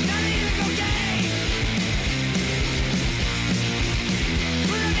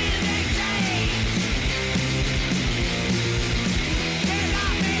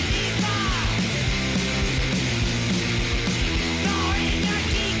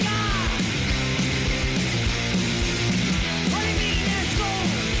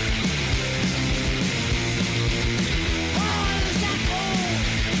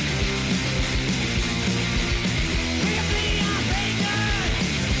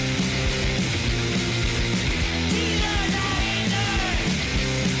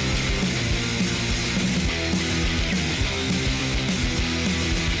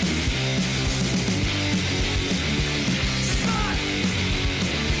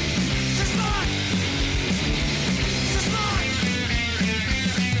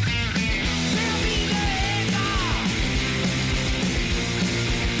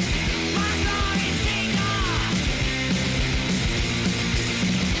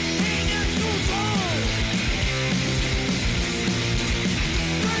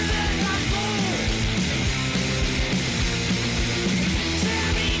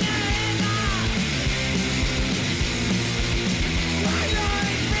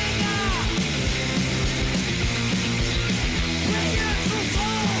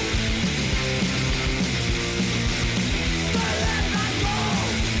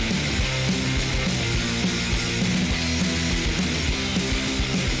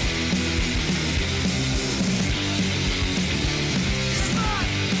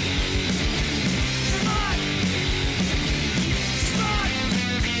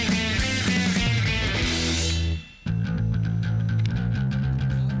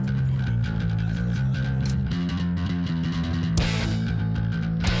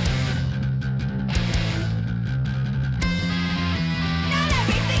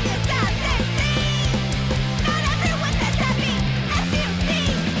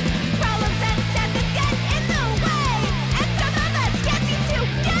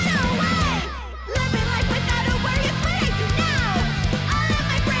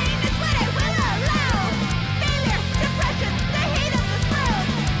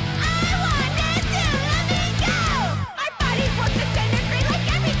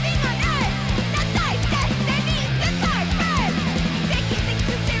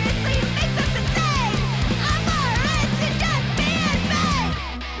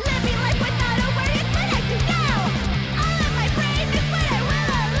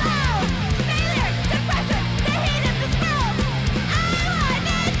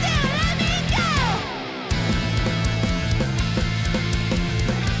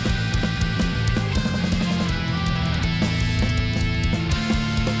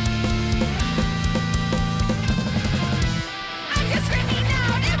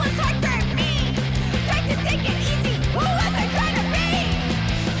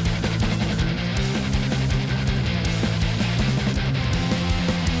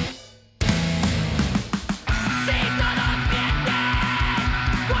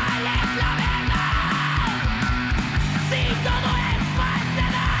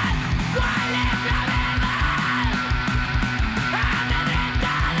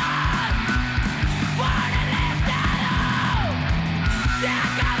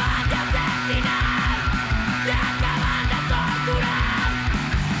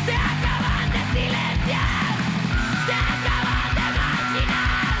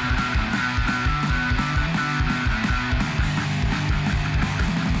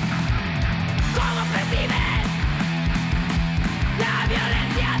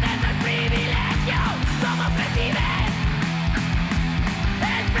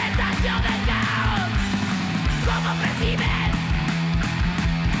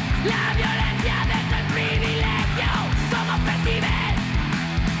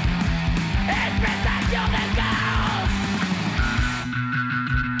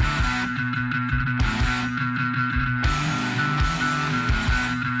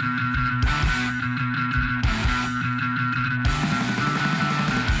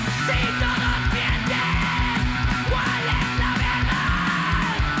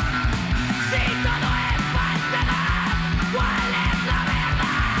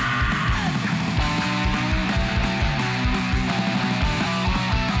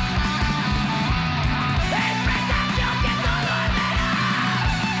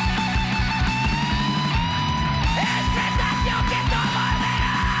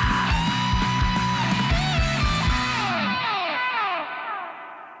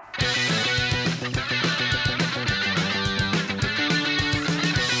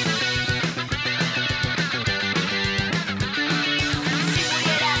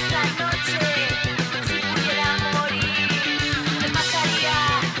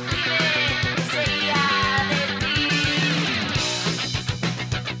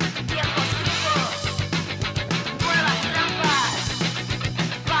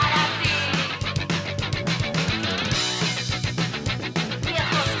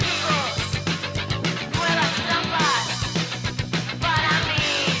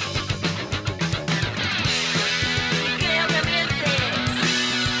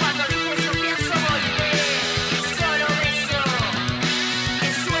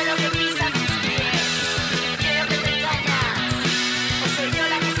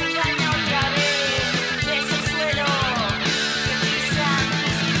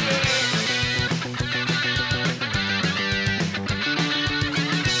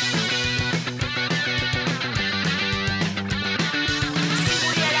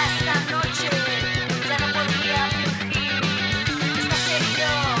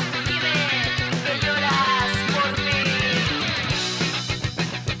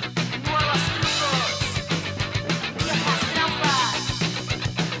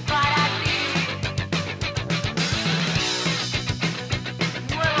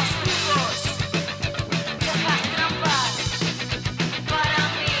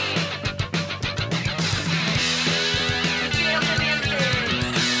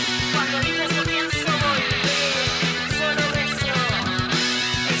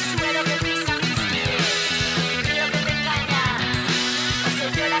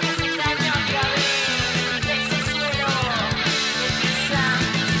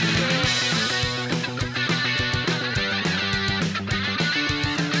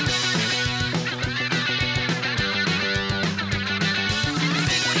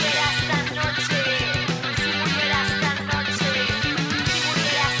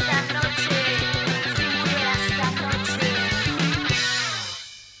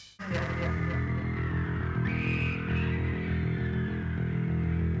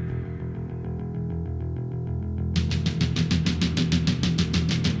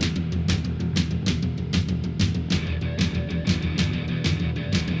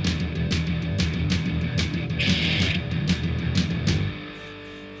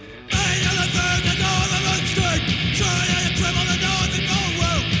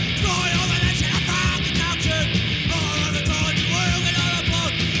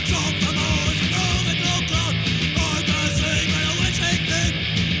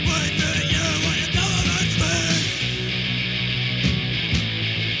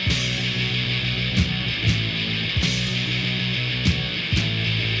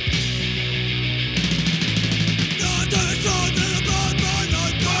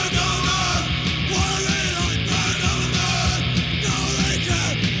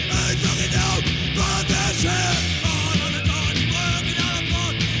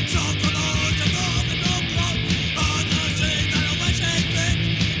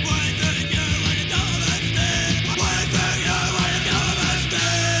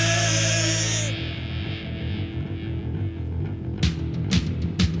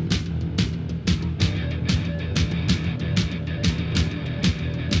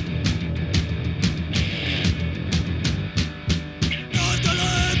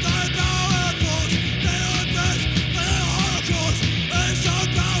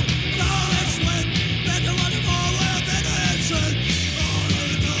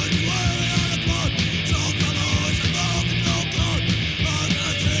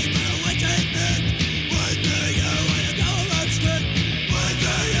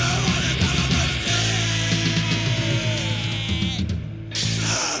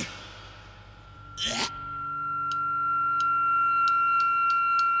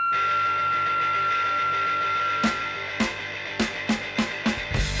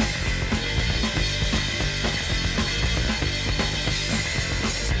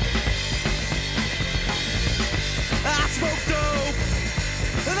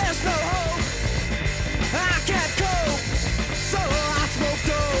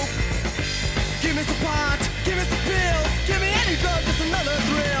 Give me some pills, give me any drug, just another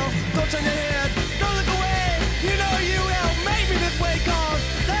thrill. Don't turn your head, don't look away. You know you helped make me this way, cause,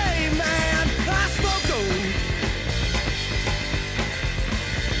 hey man, I smoke dope.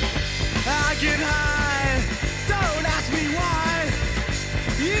 I get high, don't ask me why.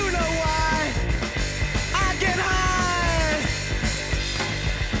 You know why. I get high.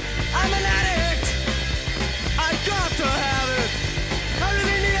 I'm an addict. I got to have it. I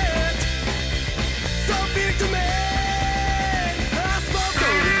really need it. So feed it to me. I smoke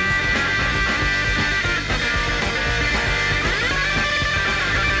dope.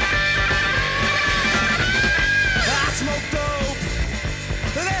 I smoke dope.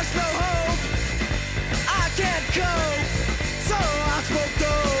 There's no hope. I can't cope. So I smoke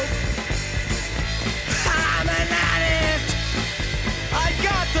dope. I'm an addict. I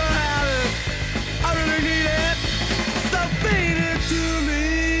got to have it. I really need it. So feed it to me.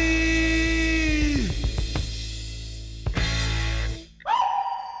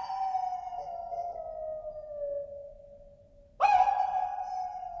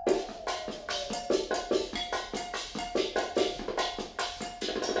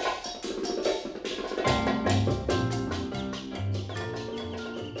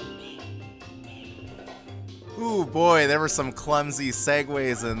 Ooh, boy, there were some clumsy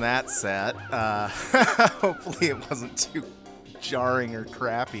segues in that set. Hopefully it wasn't too jarring or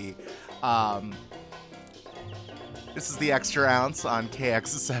crappy. This is the Extra Ounce on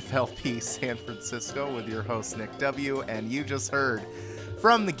KXSFLP San Francisco with your host, Nick W. And you just heard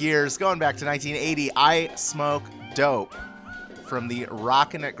from the Gears, going back to 1980, I Smoke Dope, from the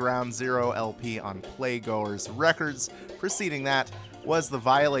Rockin' at Ground Zero LP on Playgoers Records. Preceding that was The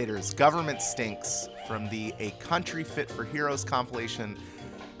Violators' Government Stinks, from the A Country Fit for Heroes compilation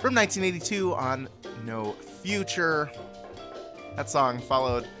from 1982 on No Future. That song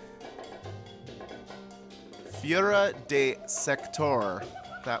followed Fuera de Sector.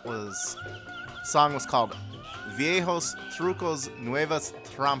 Song was called Viejos Trucos Nuevas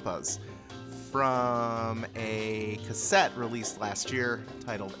Trampas, from a cassette released last year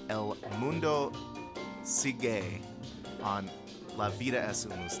titled El Mundo Sigue on La Vida es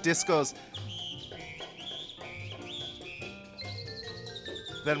Unos Discos.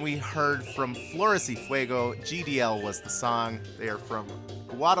 Then we heard from Flores y Fuego. GDL was the song. They are from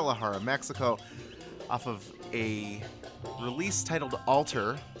Guadalajara, Mexico, off of a release titled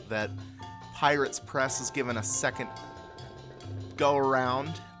Alter that Pirates Press has given a second go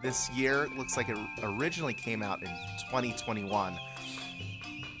around this year. It looks like it originally came out in 2021.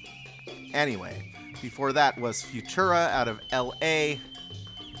 Anyway, before that was Futura out of LA.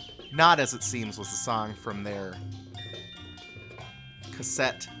 Not As It Seems was the song from their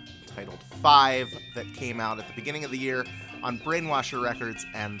cassette titled 5 that came out at the beginning of the year on Brainwasher Records.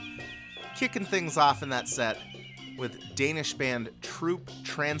 And kicking things off in that set with Danish band Troop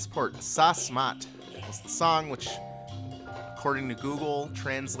Transport Sasmat was the song, which according to Google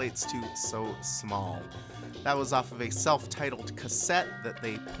translates to So Small. That was off of a self-titled cassette that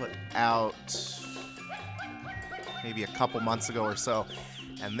they put out maybe a couple months ago or so.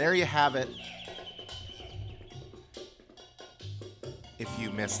 And there you have it. If you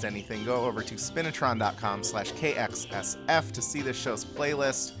missed anything, go over to spinatron.com/KXSF to see this show's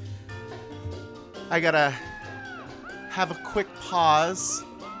playlist. I gotta have a quick pause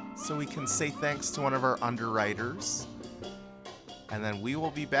so we can say thanks to one of our underwriters. And then we will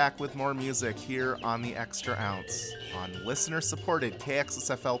be back with more music here on the Extra Ounce on listener-supported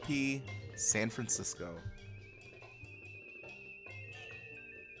KXSFLP San Francisco.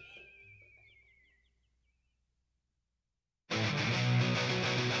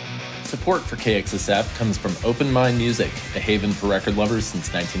 Support for KXSF comes from Open Mind Music, a haven for record lovers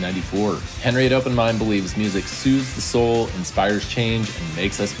since 1994. Henry at Open Mind believes music soothes the soul, inspires change, and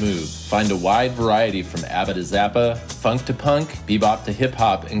makes us move. Find a wide variety from ABBA to Zappa, funk to punk, bebop to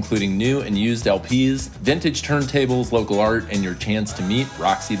hip-hop, including new and used LPs, vintage turntables, local art, and your chance to meet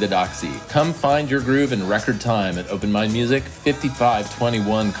Roxy the Doxy. Come find your groove in record time at Open Mind Music,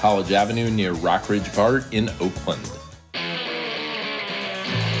 5521 College Avenue near Rockridge BART in Oakland.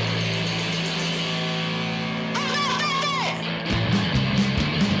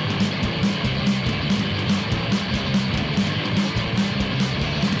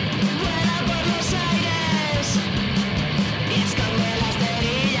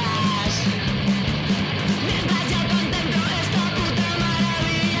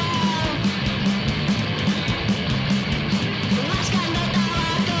 Mascando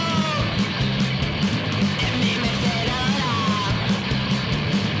tabaco en mi mecedor.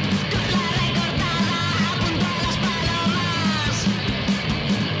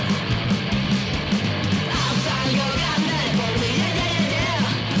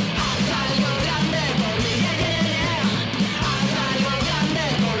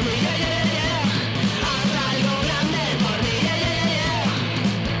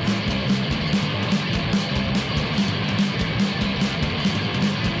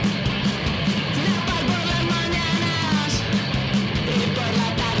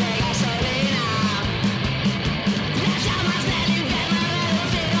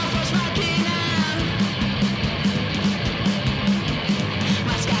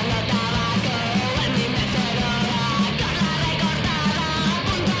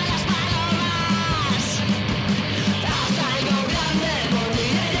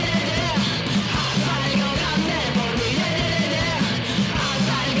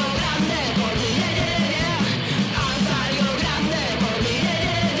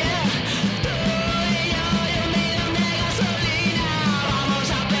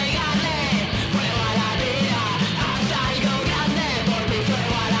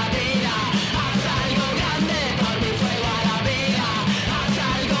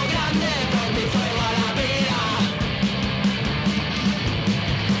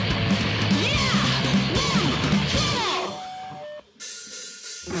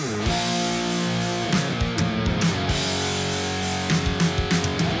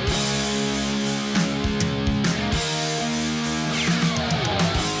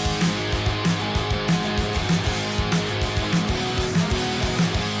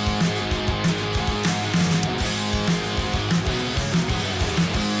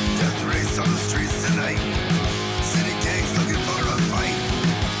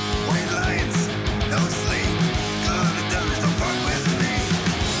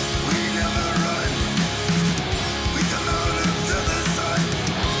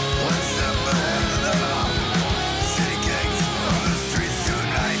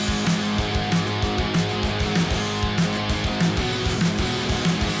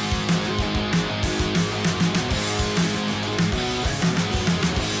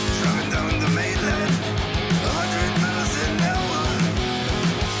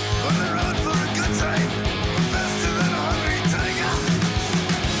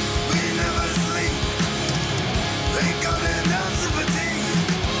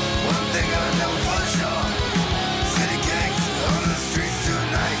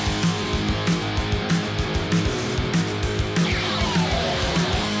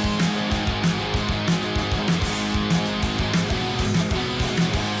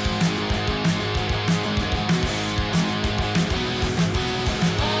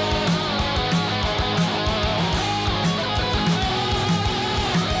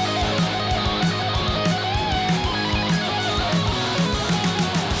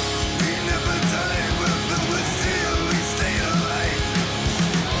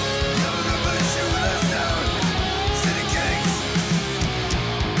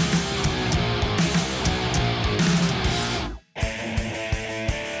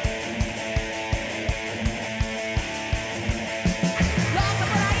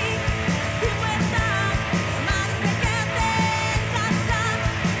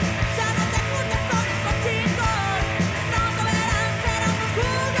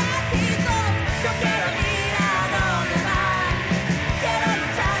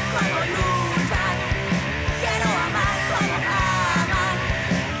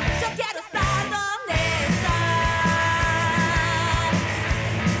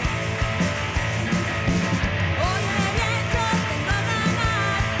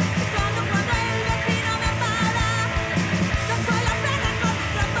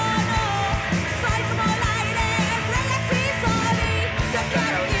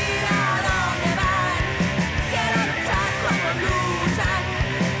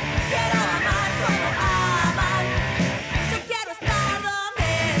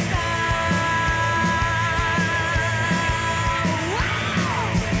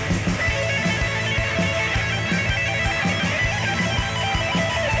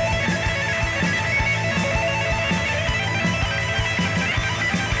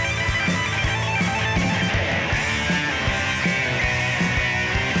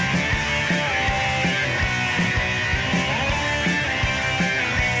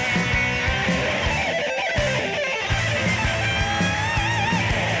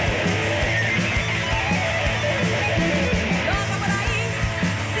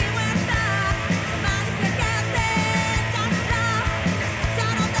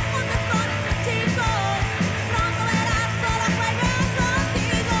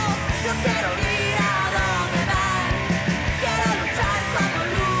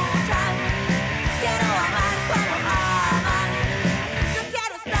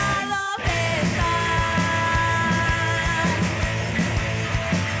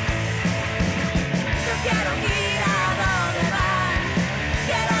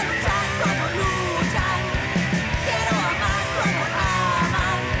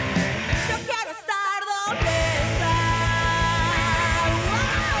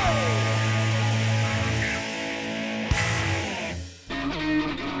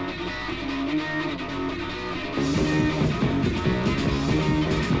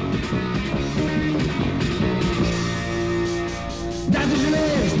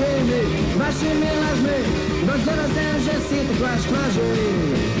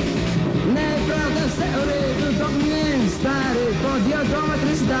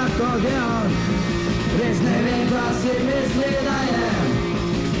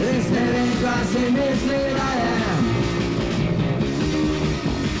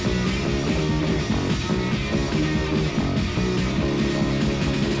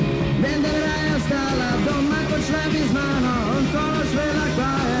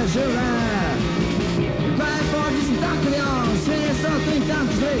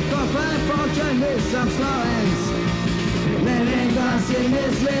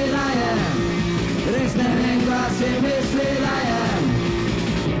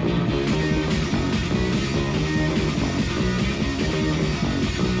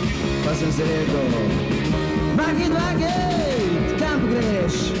 serego. Vakit, kam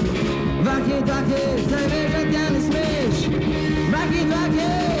greš? Vakit, zdaj veš, da tja ne smeš. Vakit,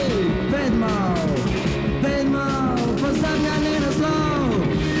 Pedmal, pozabljanje naslov.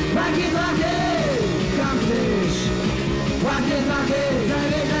 Vakit, kam greš? Vakit, zdaj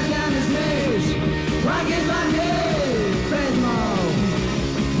veš, da tja ne smeš. Vakit,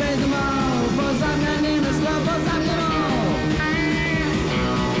 Pedmal, pozabljanje naslov, pozabljamo.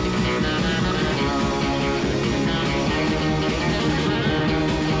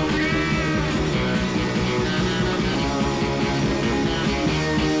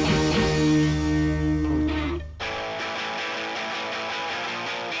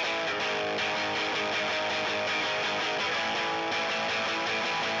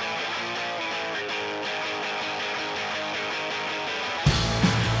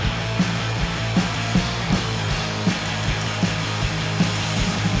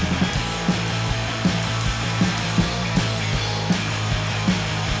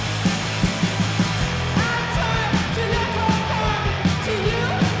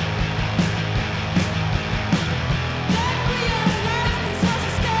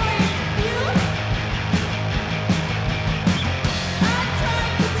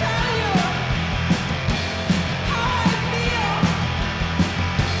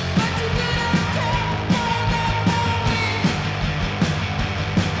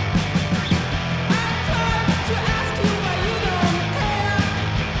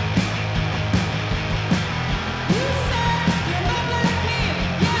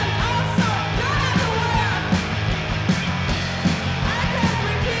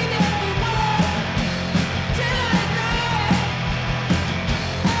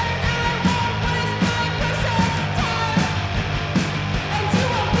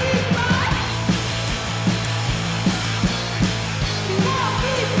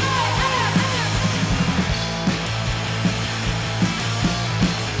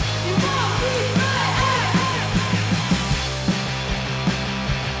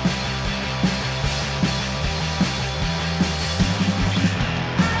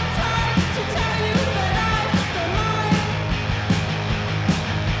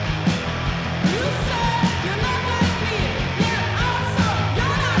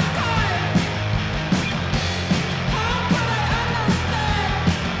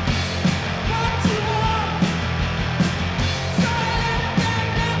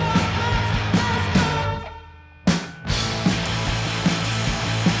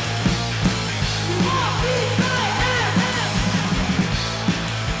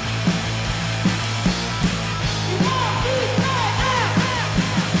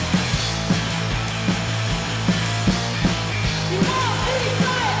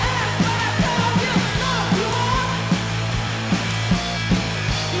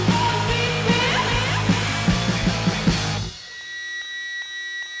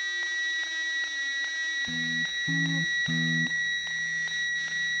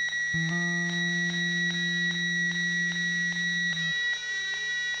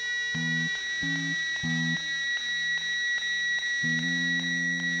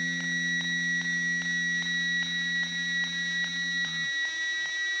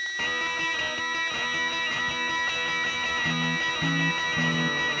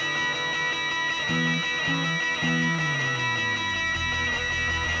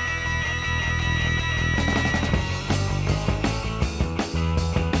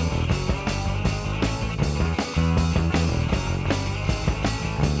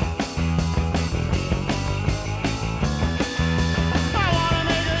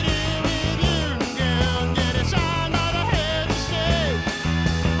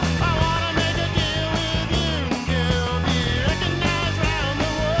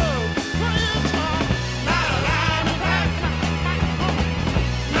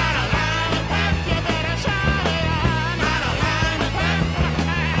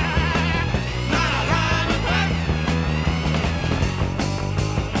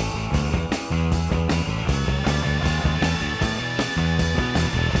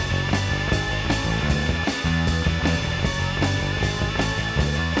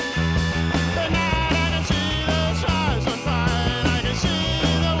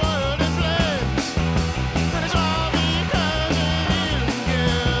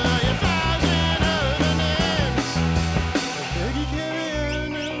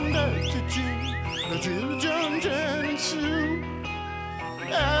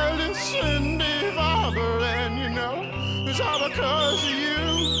 because of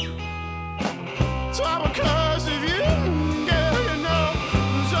you. It's all because of you, girl, you know.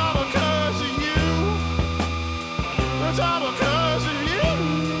 It's all because of you. It's all because of you,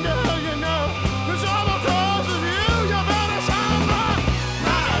 girl, you know.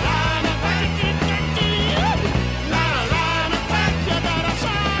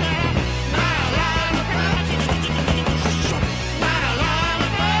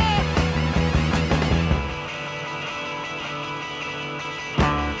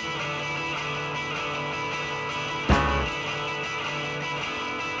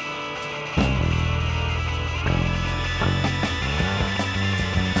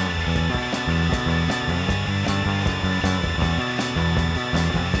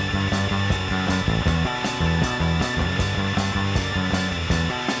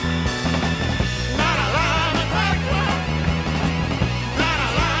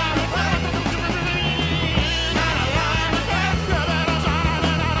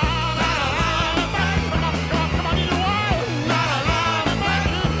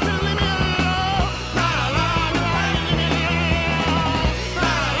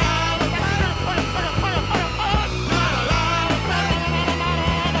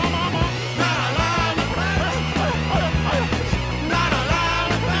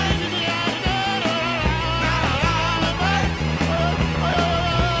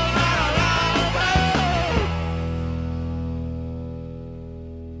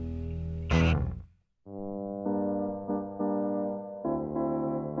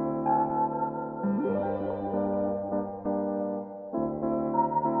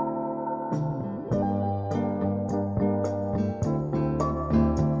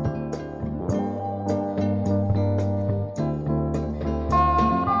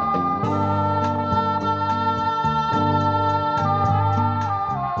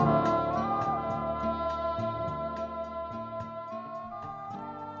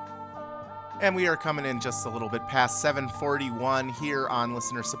 And we are coming in just a little bit past 7:41 here on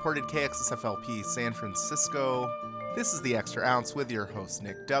listener-supported KXSFLP San Francisco. This is The Extra Ounce with your host,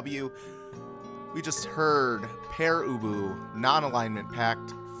 Nick W. We just heard Pere Ubu, Non-Alignment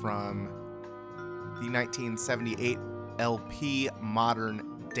Pact from the 1978 LP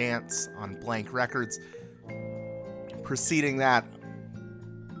Modern Dance on Blank Records. Preceding that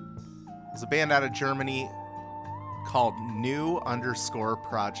was a band out of Germany called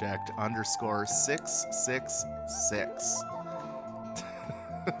New_Project_666.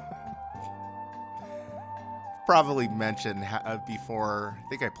 Probably mentioned before, I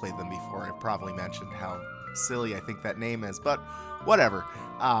think I played them before, I probably mentioned how silly I think that name is, but whatever.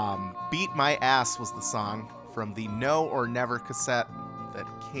 Beat My Ass was the song from the No or Never cassette that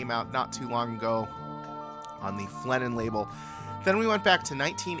came out not too long ago on the Flennon label. Then we went back to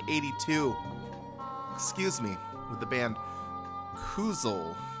 1982, with the band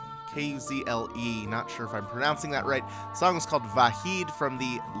Kuzle, K-U-Z-L-E, not sure if I'm pronouncing that right. The song was called Vahid from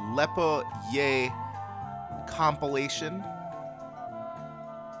the Lepo Ye compilation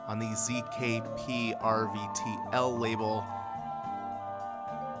on the ZKP RVTL label.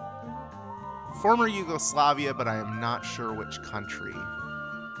 Former Yugoslavia, but I am not sure which country.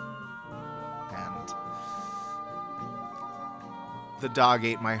 And the dog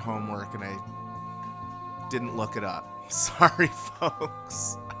ate my homework and I didn't look it up. Sorry,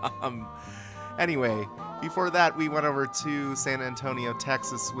 folks. Anyway, before that, we went over to San Antonio,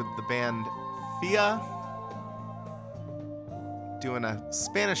 Texas with the band Fia, doing a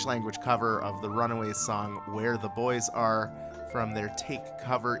Spanish language cover of the Runaways song Where the Boys Are from their Take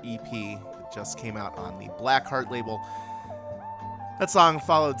Cover EP that just came out on the Blackheart label. That song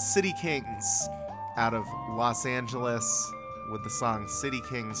followed City Kings out of Los Angeles with the song City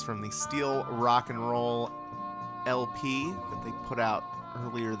Kings from the Steel Rock and Roll LP that they put out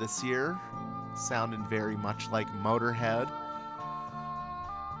earlier this year, sounding very much like Motorhead.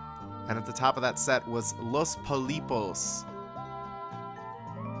 And at the top of that set was Los Polipos.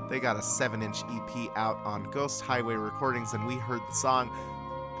 They got a 7-inch EP out on Ghost Highway Recordings, and we heard the song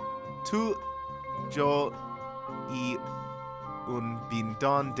Tu Yo y un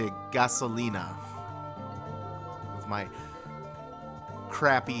Bidon de Gasolina, with my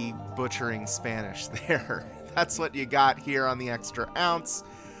crappy butchering Spanish there. That's what you got here on the Extra Ounce.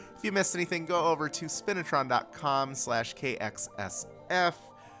 If you missed anything, go over to spinatron.com/KXSF.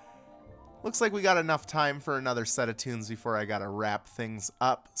 Looks like we got enough time for another set of tunes before I gotta wrap things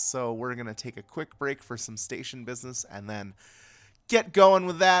up, so we're gonna take a quick break for some station business and then get going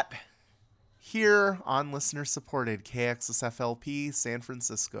with that here on listener-supported KXSFLP San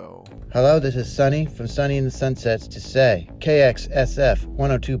Francisco. Hello, this is Sunny from Sunny in the Sunsets to say KXSF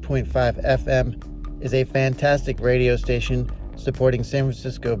 102.5 FM is a fantastic radio station supporting San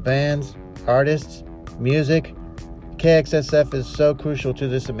Francisco bands, artists, music. KXSF is so crucial to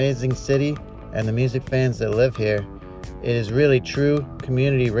this amazing city and the music fans that live here. It is really true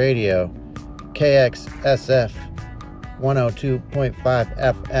community radio. KXSF 102.5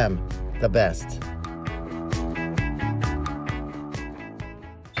 FM, the best.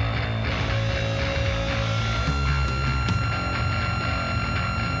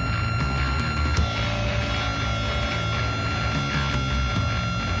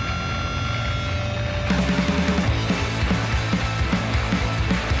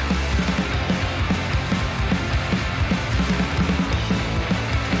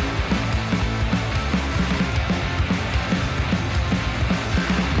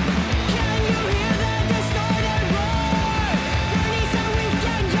 Can you hear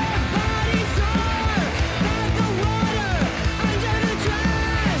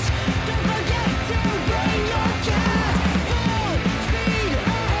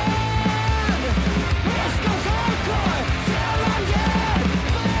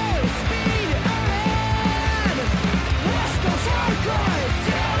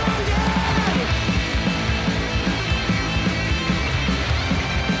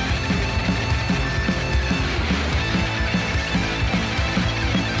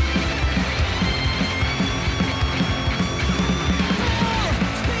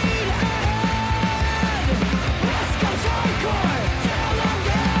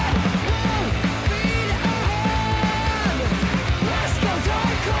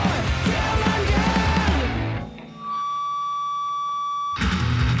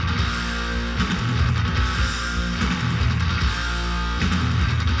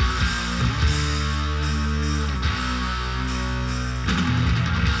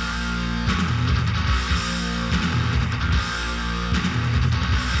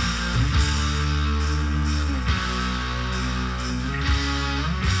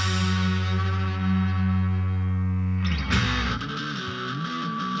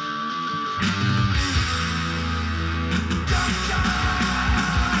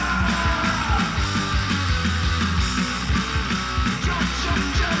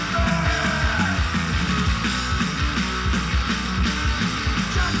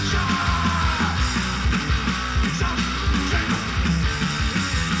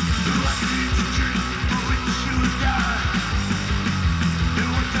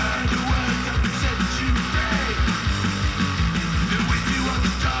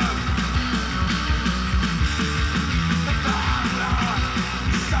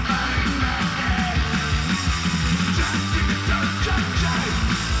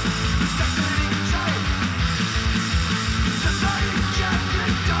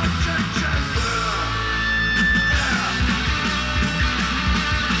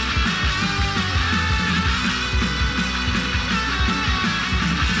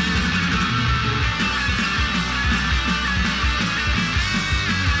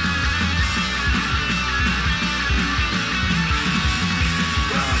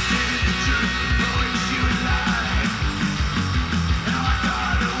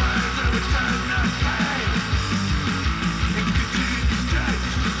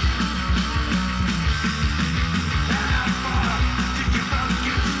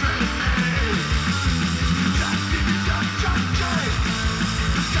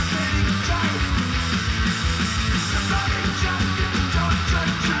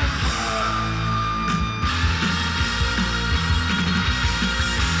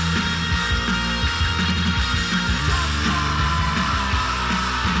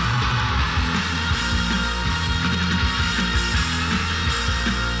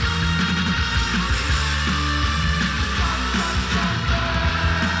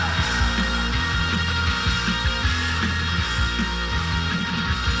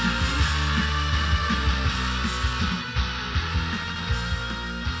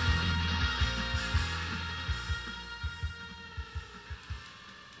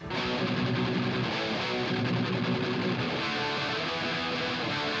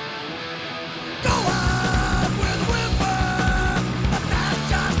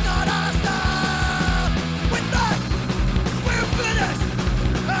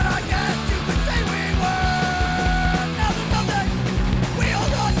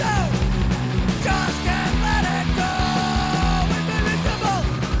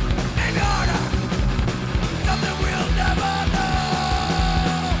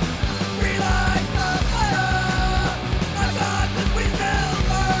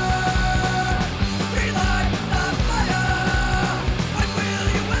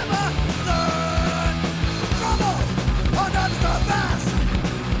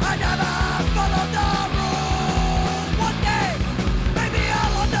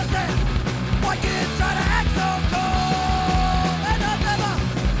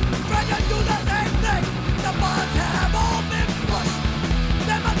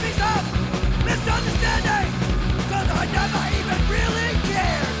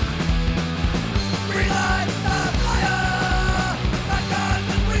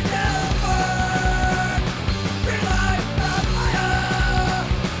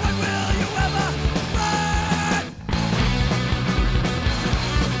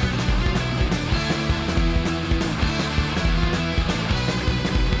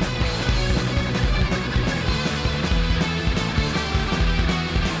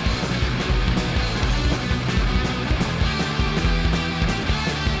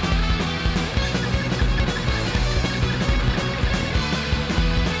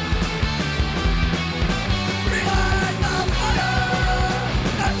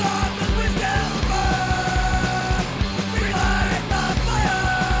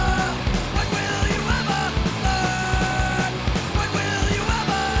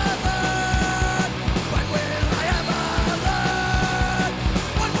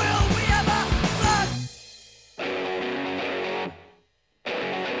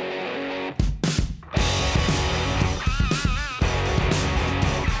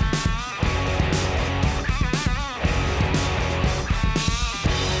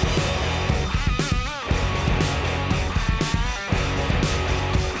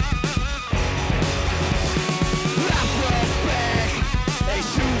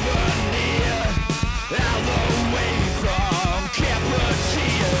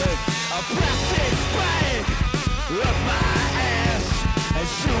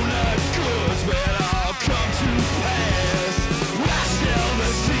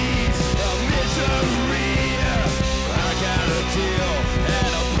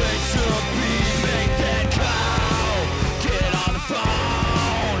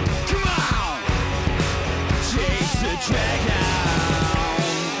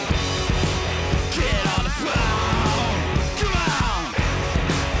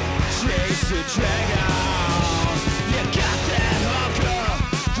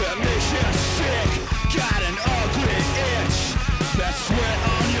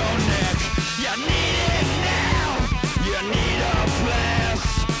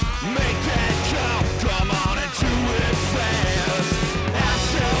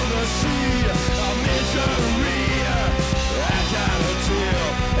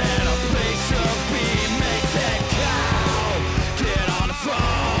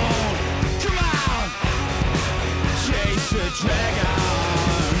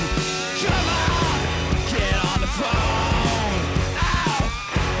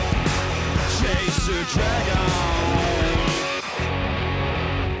the dragon.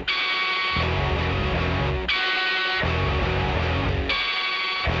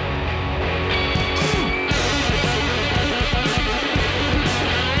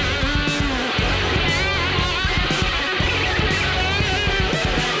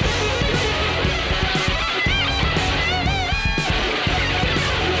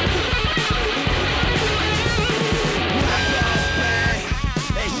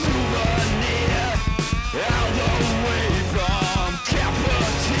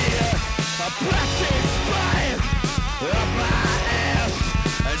 Plastic pipe up my ass,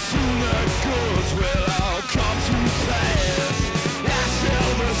 and soon the goods will all come to pass. I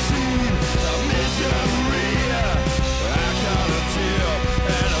sell the seed of misery. I got a tip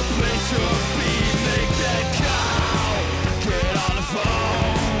and a place to be. Make that call, get on the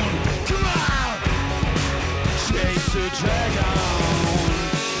phone. Come on, chase the dragon.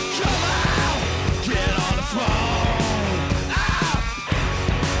 Come on, get on the phone.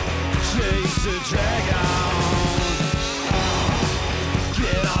 Chase the dragon.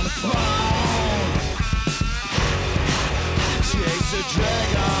 Get on the phone. Chase the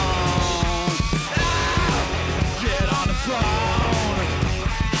dragon. Get on the phone.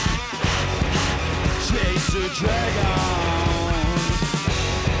 Chase the dragon.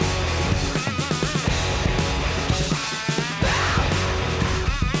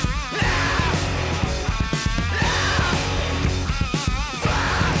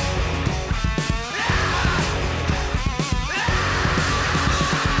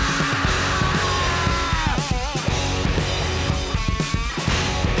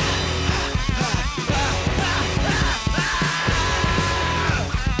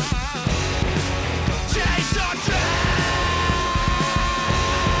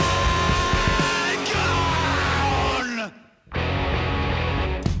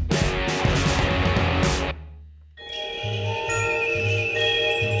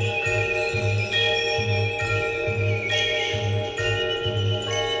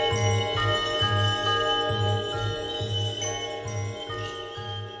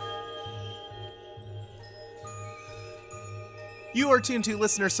 You are tuned to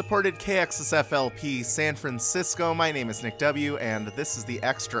listener-supported KXSF-LP San Francisco. My name is Nick W., and this is the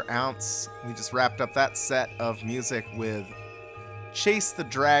Extra Ounce. We just wrapped up that set of music with Chase the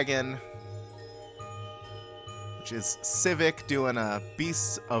Dragon, which is Civic doing a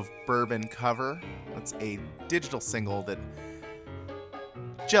Beasts of Bourbon cover. That's a digital single that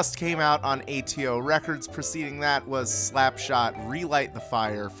just came out on ATO Records. Preceding that was Slapshot Relight the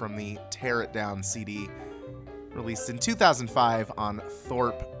Fire from the Tear It Down CD, released in 2005 on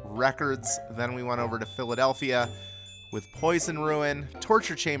Thorpe Records. Then we went over to Philadelphia with Poison Ruin.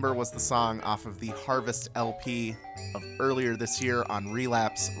 Torture Chamber was the song off of the Harvest LP of earlier this year on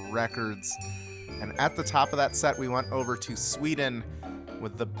Relapse Records. And at the top of that set, we went over to Sweden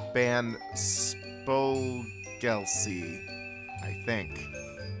with the band Spögelse, I think.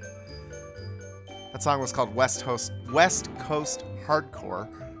 That song was called West Coast Hardcore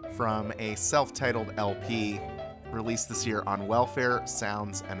from a self-titled LP released this year on Welfare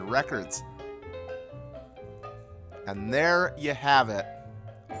Sounds and Records. And there you have it.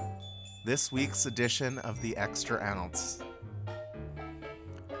 This week's edition of the Extra Ounce.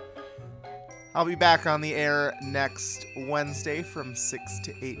 I'll be back on the air next Wednesday from 6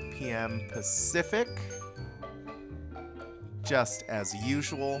 to 8 p.m. Pacific, just as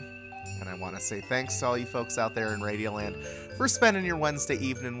usual. And I want to say thanks to all you folks out there in Radioland for spending your Wednesday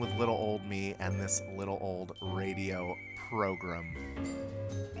evening with little old me and this little old radio program.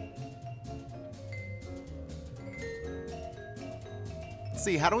 Let's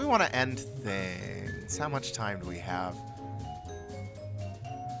see, how do we want to end things? How much time do we have?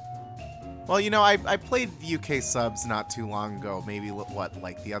 Well, you know, I played UK subs not too long ago, maybe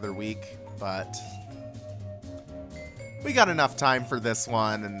like the other week, but we got enough time for this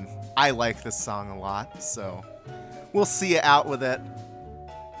one, and I like this song a lot, so we'll see you out with it.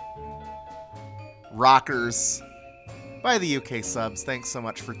 Rockers by the UK subs, thanks so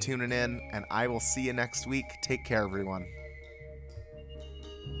much for tuning in, and I will see you next week. Take care, everyone.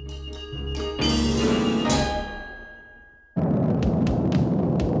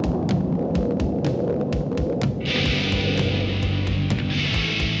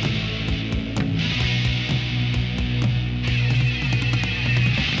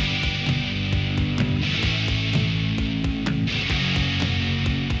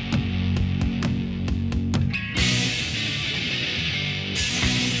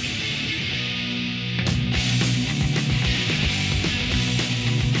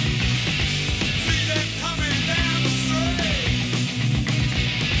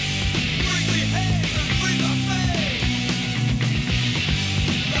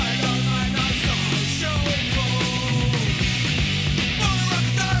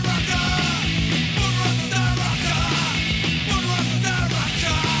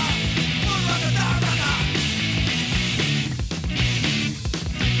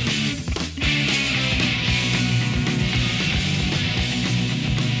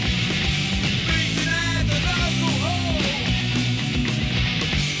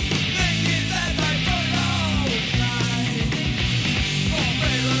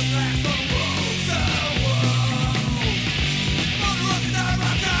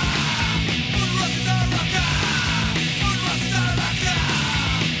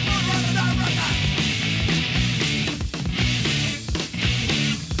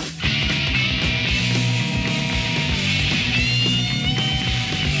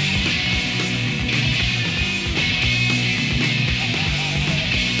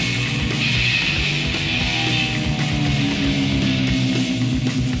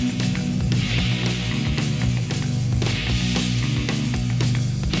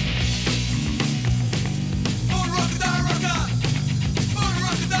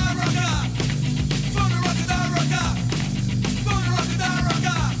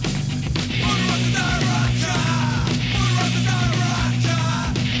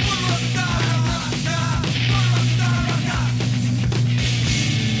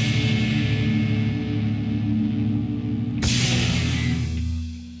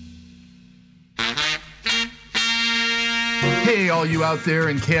 Hey, all you out there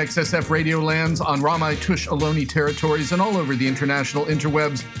in KXSF radio lands on Ramai Tush Ohlone territories and all over the international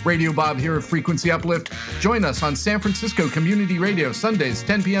interwebs. Radio Bob here of Frequency Uplift. Join us on San Francisco Community Radio, Sundays,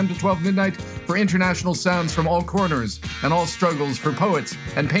 10 p.m. to 12 midnight, for international sounds from all corners and all struggles for poets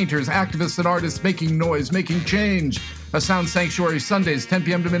and painters, activists and artists making noise, making change. A sound sanctuary, Sundays, 10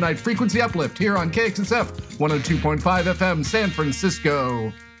 p.m. to midnight. Frequency Uplift here on KXSF 102.5 FM, San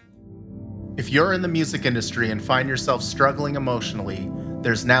Francisco. If you're in the music industry and find yourself struggling emotionally,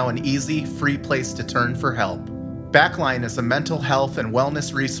 there's now an easy, free place to turn for help. Backline is a mental health and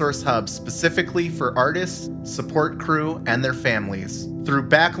wellness resource hub specifically for artists, support crew, and their families. Through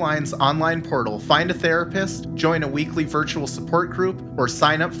Backline's online portal, find a therapist, join a weekly virtual support group, or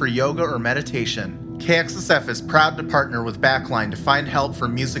sign up for yoga or meditation. KXSF is proud to partner with Backline to find help for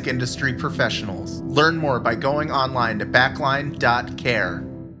music industry professionals. Learn more by going online to backline.care.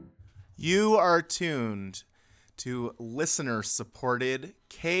 You are tuned to listener-supported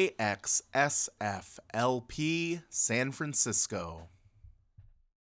KXSF LP San Francisco.